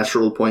more of a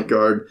natural point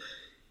guard,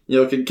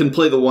 can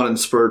play the one in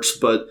spurts,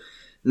 but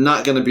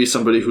not going to be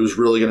somebody who's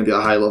really going to be a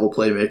high-level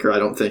playmaker, I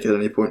don't think, at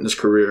any point in his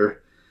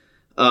career.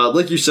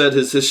 Like you said,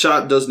 his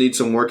shot does need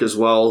some work as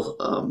well.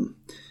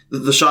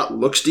 The shot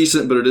looks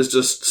decent, but it is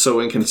just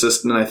so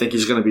inconsistent, and I think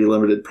he's going to be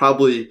limited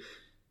probably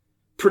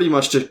pretty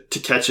much to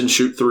catch and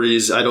shoot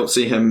threes. I don't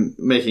see him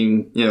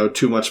making,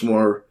 too much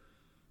more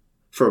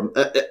from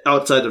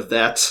outside of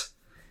that.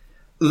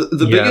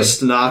 The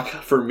biggest knock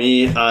for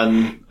me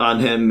on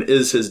him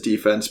is his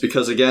defense,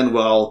 because again,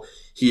 while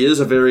he is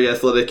a very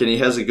athletic and he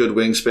has a good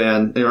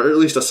wingspan, or at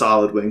least a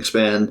solid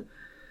wingspan,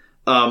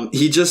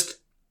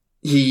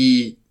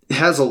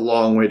 has a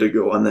long way to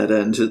go on that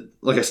end.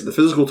 Like I said, the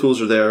physical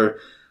tools are there,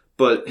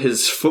 but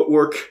his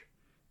footwork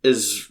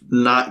is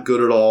not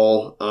good at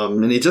all.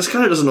 And he just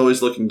kind of doesn't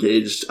always look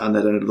engaged on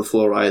that end of the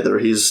floor either.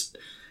 He's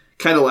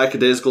kind of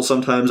lackadaisical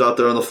sometimes out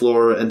there on the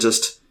floor and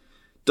just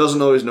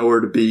doesn't always know where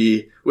to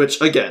be, which,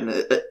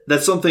 again,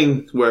 that's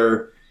something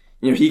where,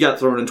 he got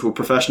thrown into a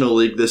professional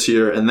league this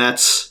year, and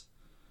that's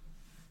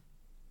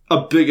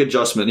a big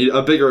adjustment,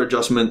 a bigger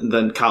adjustment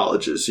than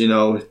college is.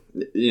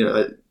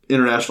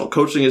 International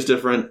coaching is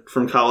different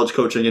from college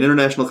coaching, and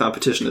international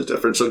competition is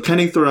different. So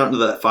getting thrown out into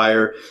that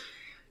fire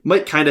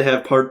might kind of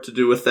have part to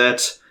do with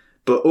that,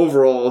 but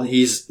overall,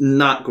 he's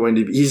going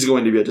to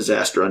be a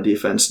disaster on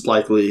defense,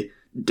 likely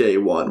day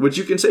one, which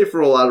you can say for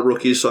a lot of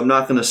rookies, so I'm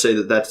not going to say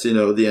that that's,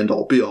 the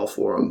end-all be-all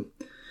for him.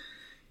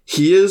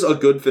 He is a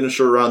good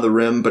finisher around the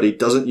rim, but he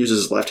doesn't use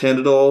his left hand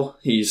at all.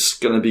 He's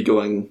going to be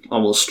going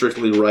almost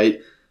strictly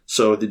right,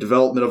 so the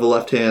development of a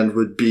left hand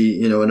would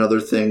be,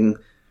 another thing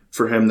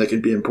for him that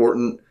could be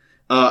important.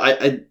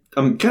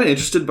 I'm kind of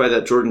interested by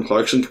that Jordan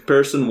Clarkson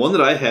comparison. One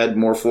that I had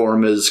more for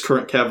him is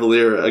current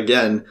Cavalier,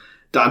 again,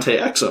 Dante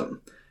Exum.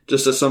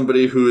 Just as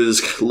somebody who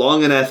is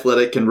long and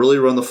athletic, can really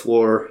run the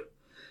floor,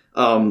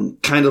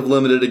 kind of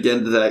limited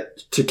again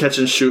to catch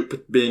and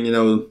shoot being,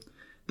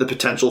 the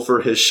potential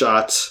for his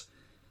shots.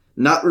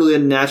 Not really a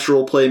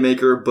natural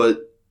playmaker,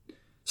 but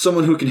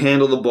someone who can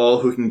handle the ball,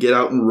 who can get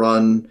out and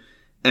run,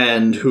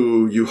 and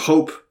who you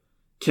hope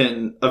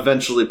can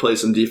eventually play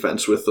some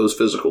defense with those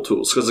physical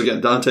tools. Because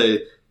again, Dante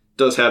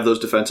does have those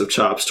defensive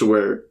chops to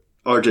where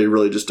RJ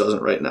really just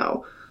doesn't right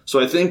now. So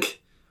I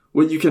think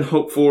what you can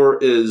hope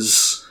for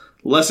is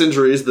less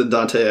injuries than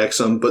Dante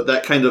Exum, but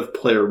that kind of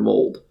player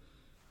mold.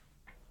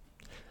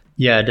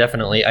 Yeah,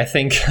 definitely. I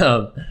think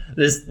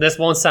this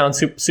won't sound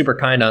super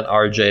kind on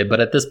RJ, but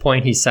at this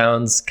point he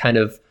sounds kind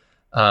of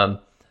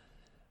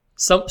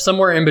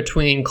somewhere in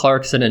between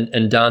Clarkson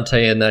and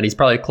Dante, and that he's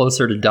probably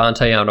closer to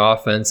Dante on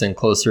offense and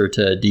closer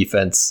to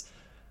defense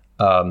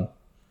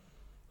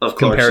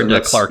compared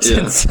to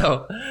Clarkson. Yeah.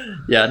 So,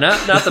 yeah,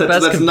 not the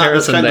best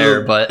comparison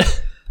there,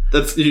 but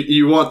that's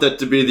you want that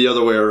to be the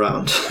other way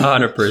around.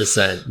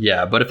 100%.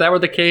 Yeah, but if that were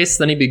the case,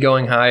 then he'd be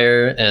going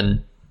higher,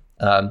 and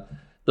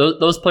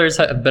those players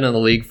have been in the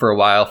league for a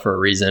while for a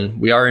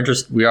reason. We are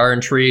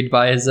intrigued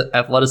by his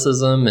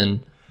athleticism,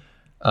 and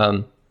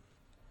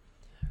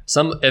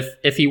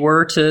if he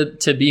were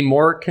to be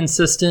more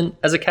consistent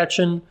as a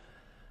catch-and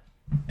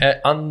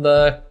on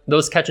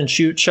those catch and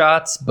shoot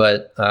shots,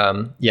 but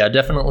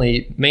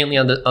definitely mainly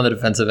on the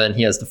defensive end,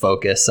 he has to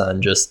focus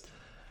on just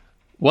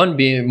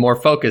being more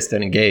focused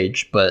and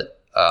engaged,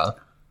 but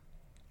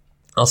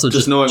also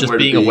just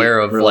being aware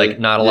of really, like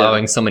not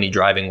allowing so many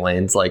driving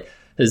lanes. Like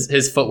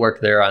his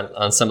footwork there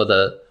on some of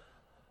the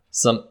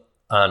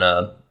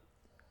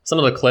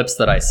clips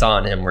that I saw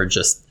on him were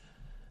just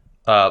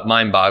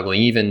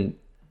mind-boggling. Even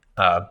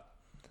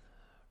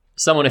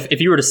someone, if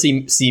you were to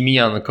see me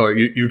on the court,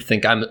 you'd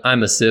think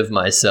I'm a sieve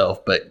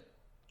myself, but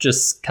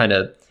just kind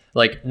of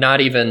like not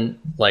even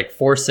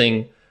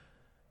forcing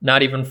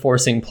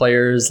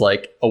players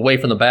like away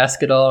from the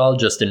basket at all,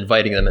 just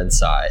inviting them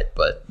inside.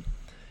 But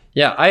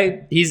yeah,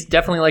 he's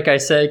definitely, like I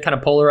said, kind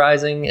of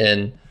polarizing,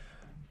 and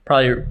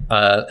probably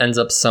ends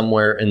up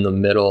somewhere in the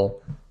middle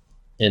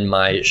in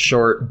my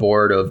short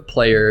board of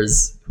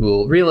players who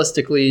will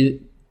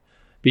realistically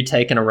be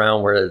taken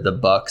around where the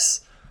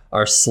Bucks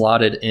are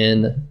slotted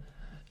in.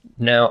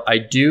 Now, I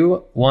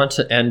do want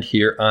to end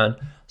here on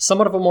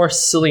somewhat of a more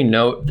silly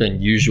note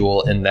than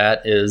usual, and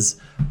that is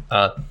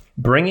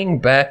bringing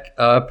back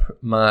up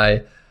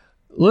my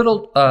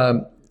little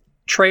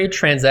trade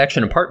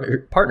transaction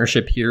and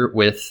partnership here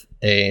with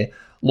a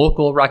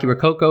local Rocky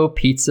Rococo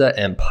pizza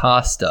and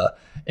pasta.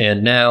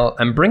 And now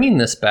I'm bringing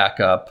this back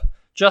up.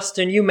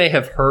 Justin, you may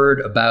have heard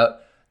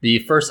about the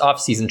first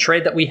off-season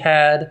trade that we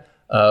had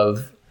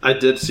of... I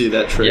did see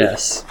that trade.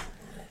 Yes.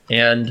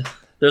 And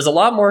there's a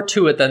lot more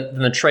to it than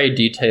the trade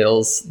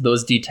details,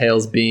 those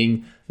details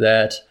being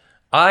that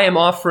I am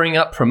offering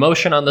up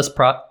promotion on this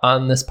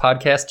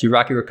podcast to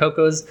Rocky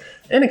Rococos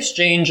in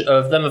exchange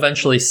of them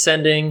eventually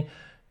sending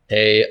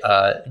a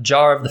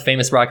jar of the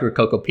famous Rocky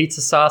Rococo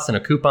pizza sauce and a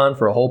coupon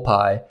for a whole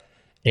pie.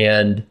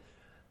 And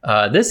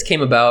this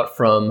came about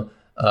from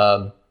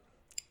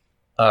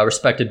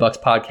respected Bucks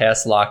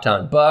podcast, Locked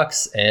On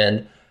Bucks,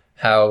 and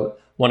how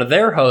one of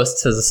their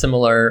hosts has a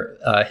similar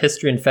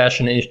history and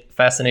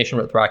fascination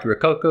with Rocky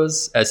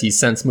Rococos, as he's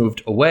since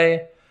moved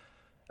away.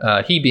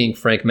 He being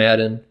Frank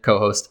Madden,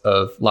 co-host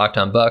of Locked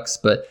On Bucks,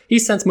 but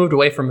he's since moved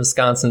away from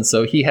Wisconsin,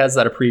 so he has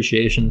that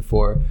appreciation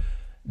for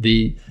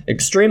the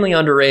extremely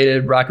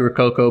underrated Rocky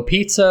Rococo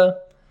pizza.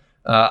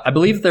 I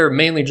believe they're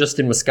mainly just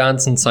in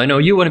Wisconsin, so I know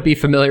you wouldn't be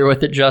familiar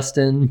with it,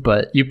 Justin,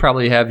 but you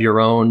probably have your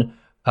own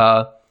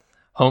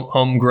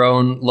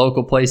homegrown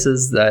local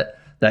places that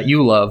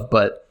you love.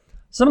 But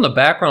some of the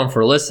background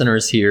for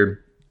listeners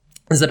here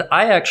is that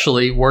I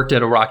actually worked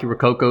at a Rocky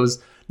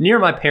Rococo's near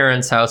my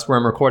parents' house, where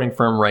I'm recording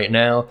from right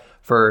now.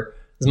 It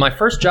was my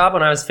first job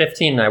when I was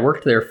 15, and I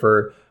worked there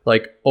for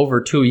like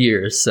over 2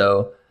 years.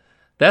 So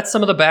that's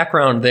some of the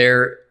background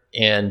there.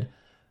 And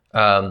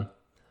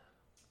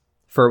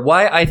for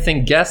why I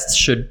think guests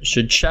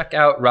should check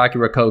out Rocky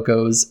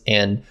Rococo's,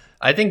 and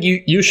I think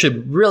you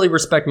should really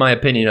respect my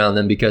opinion on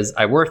them because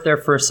I worked there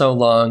for so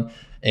long,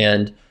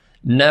 and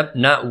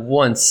not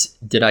once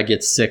did I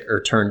get sick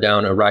or turn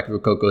down a Rocky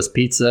Rococo's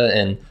pizza,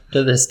 and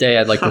to this day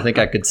I'd like to think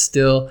I could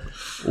still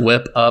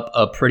whip up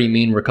a pretty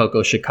mean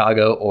Rococo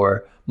Chicago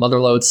or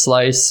Motherlode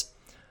slice.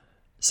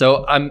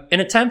 So I'm in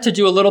an attempt to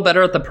do a little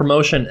better at the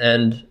promotion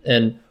end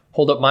and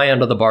hold up my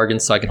end of the bargain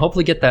so I can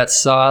hopefully get that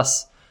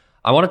sauce.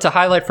 I wanted to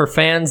highlight for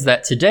fans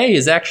that today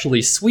is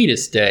actually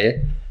Sweetest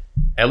Day,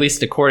 at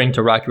least according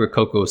to Rocky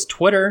Rococo's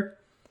Twitter.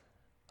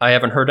 I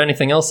haven't heard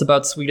anything else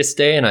about Sweetest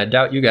Day, and I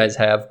doubt you guys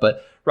have,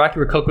 but Rocky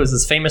Rococo's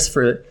is famous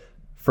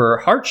for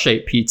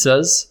heart-shaped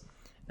pizzas,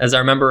 as I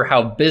remember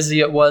how busy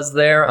it was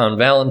there on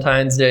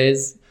Valentine's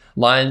Days,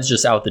 lines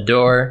just out the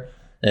door,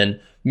 and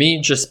me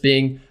just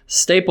being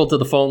stapled to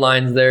the phone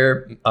lines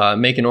there,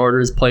 making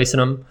orders, placing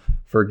them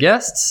for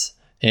guests.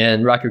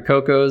 And Rocky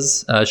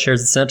Rococo's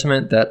shares the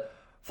sentiment that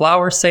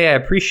flowers say I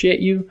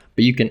appreciate you,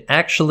 but you can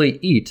actually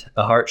eat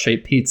a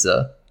heart-shaped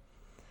pizza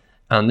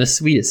on this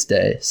Sweetest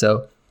Day.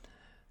 So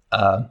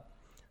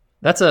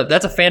that's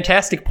a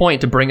fantastic point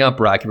to bring up,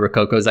 Rocky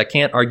Rococo's. I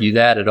can't argue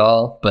that at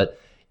all. But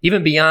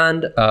even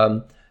beyond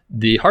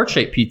the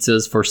heart-shaped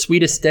pizzas for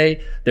Sweetest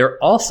Day, they're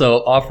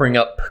also offering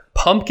up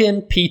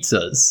pumpkin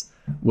pizzas,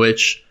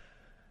 which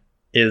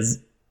is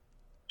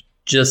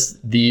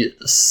just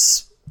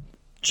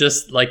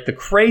like the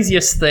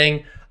craziest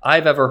thing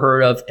I've ever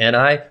heard of, and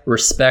I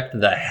respect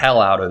the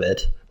hell out of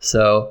it.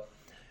 So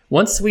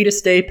once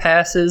Sweetest Day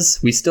passes,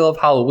 we still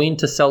have Halloween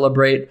to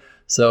celebrate.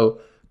 So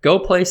go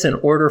place an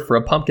order for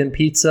a pumpkin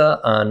pizza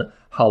on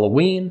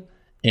Halloween,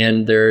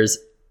 and there's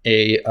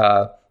a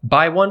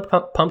buy one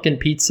pumpkin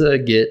pizza,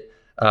 get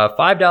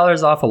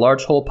 $5 off a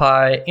large whole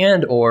pie,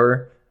 and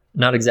or,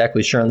 not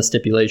exactly sure on the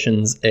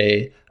stipulations,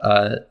 a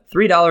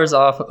 $3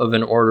 off of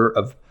an order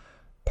of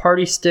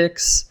party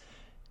sticks.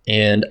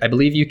 And I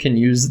believe you can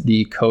use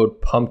the code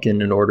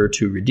PUMPKIN in order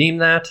to redeem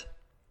that.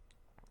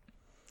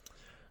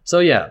 So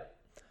yeah,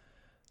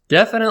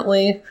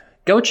 definitely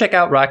go check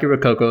out Rocky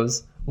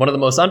Rococo's, one of the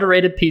most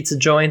underrated pizza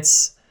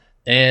joints.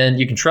 And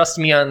you can trust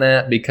me on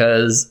that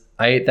because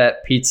I ate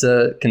that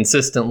pizza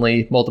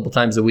consistently multiple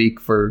times a week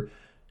for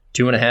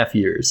 2.5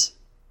 years.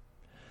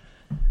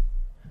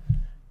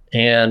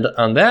 And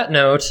on that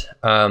note,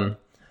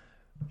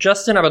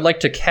 Justin, I would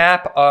like to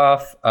cap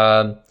off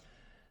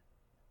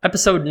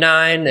episode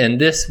 9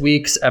 and this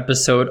week's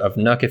episode of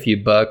Nuck If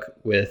You Buck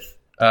with,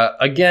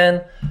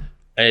 again,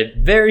 a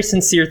very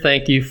sincere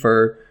thank you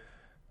for,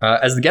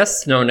 as the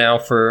guests know now,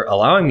 for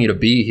allowing me to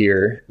be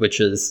here, which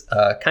is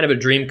kind of a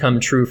dream come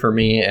true for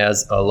me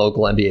as a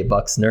local NBA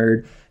Bucks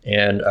nerd.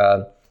 And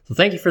so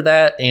thank you for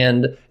that.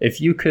 And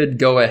if you could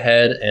go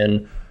ahead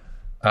and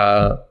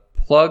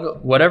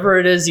plug whatever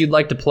it is you'd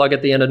like to plug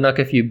at the end of Nuck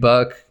If You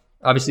Buck.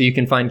 Obviously, you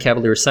can find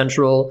Cavalier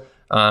Central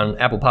on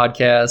Apple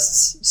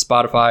Podcasts,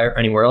 Spotify, or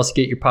anywhere else you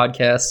get your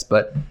podcasts.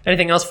 But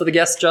anything else for the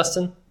guests,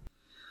 Justin?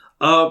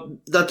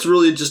 That's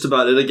really just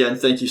about it. Again,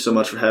 thank you so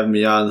much for having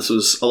me on. This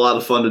was a lot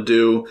of fun to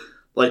do.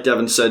 Like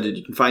Devin said,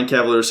 you can find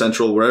Cavalier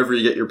Central wherever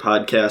you get your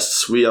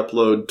podcasts. We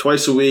upload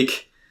twice a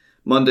week,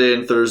 Monday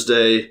and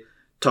Thursday,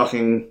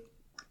 talking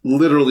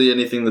literally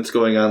anything that's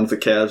going on with the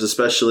Cavs,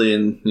 especially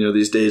in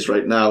these days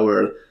right now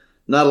where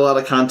not a lot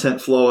of content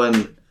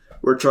flowing.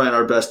 We're trying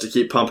our best to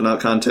keep pumping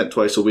out content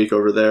twice a week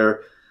over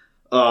there.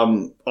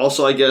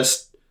 Also, I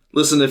guess,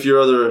 listen, if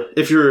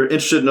you're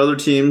interested in other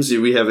teams,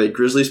 we have a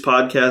Grizzlies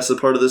podcast, a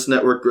part of this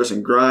network, Grizz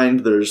and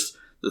Grind. There's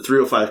the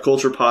 305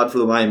 Culture Pod for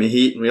the Miami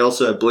Heat, and we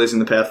also have Blazing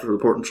the Path for the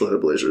Portland Trail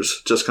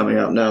Blazers, just coming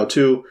out now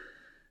too.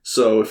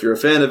 So if you're a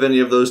fan of any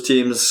of those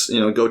teams,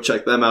 go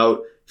check them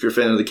out. If you're a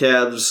fan of the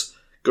Cavs,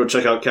 go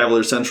check out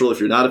Cavalier Central. If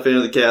you're not a fan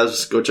of the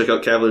Cavs, go check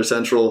out Cavalier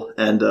Central.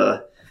 And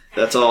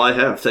that's all I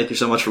have. Thank you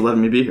so much for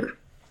letting me be here.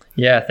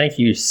 Yeah, thank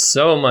you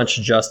so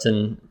much,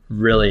 Justin,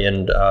 really.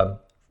 And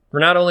for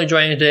not only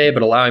joining today,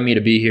 but allowing me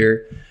to be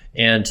here.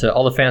 And to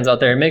all the fans out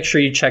there, make sure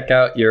you check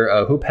out your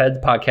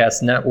Hoophead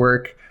Podcast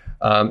Network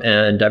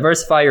and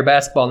diversify your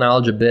basketball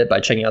knowledge a bit by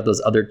checking out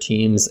those other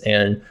teams.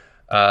 And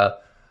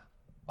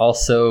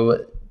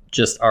also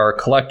just our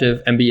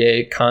collective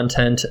NBA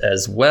content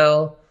as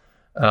well.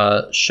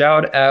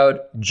 Shout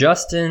out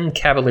Justin,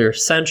 Cavalier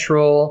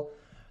Central,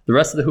 the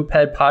rest of the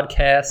Hoophead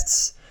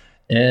podcasts,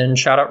 and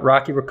shout out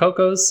Rocky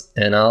Rococo's,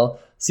 and I'll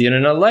see you in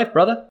another life,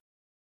 brother.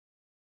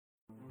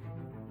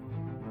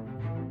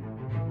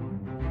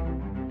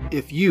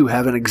 If you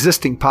have an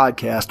existing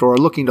podcast or are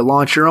looking to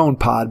launch your own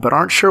pod but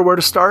aren't sure where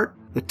to start,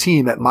 the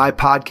team at My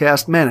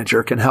Podcast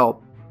Manager can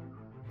help.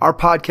 Our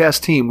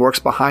podcast team works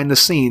behind the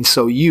scenes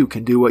so you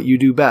can do what you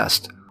do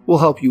best. We'll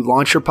help you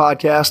launch your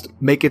podcast,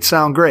 make it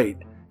sound great,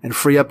 and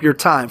free up your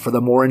time for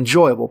the more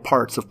enjoyable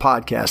parts of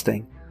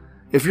podcasting.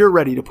 If you're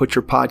ready to put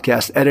your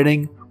podcast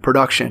editing,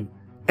 production,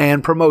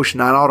 and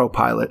promotion on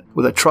autopilot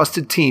with a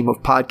trusted team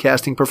of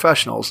podcasting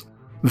professionals,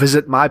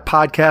 visit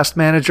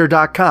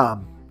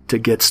mypodcastmanager.com to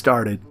get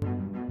started.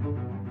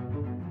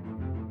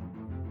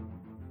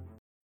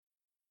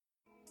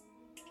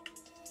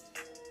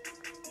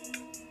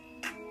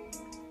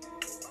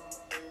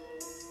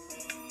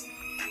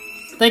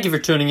 Thank you for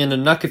tuning in to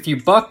Nuck If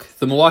You Buck,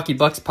 the Milwaukee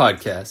Bucks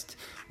podcast.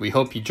 We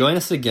hope you join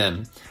us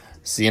again.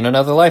 See you in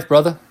another life,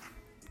 brother.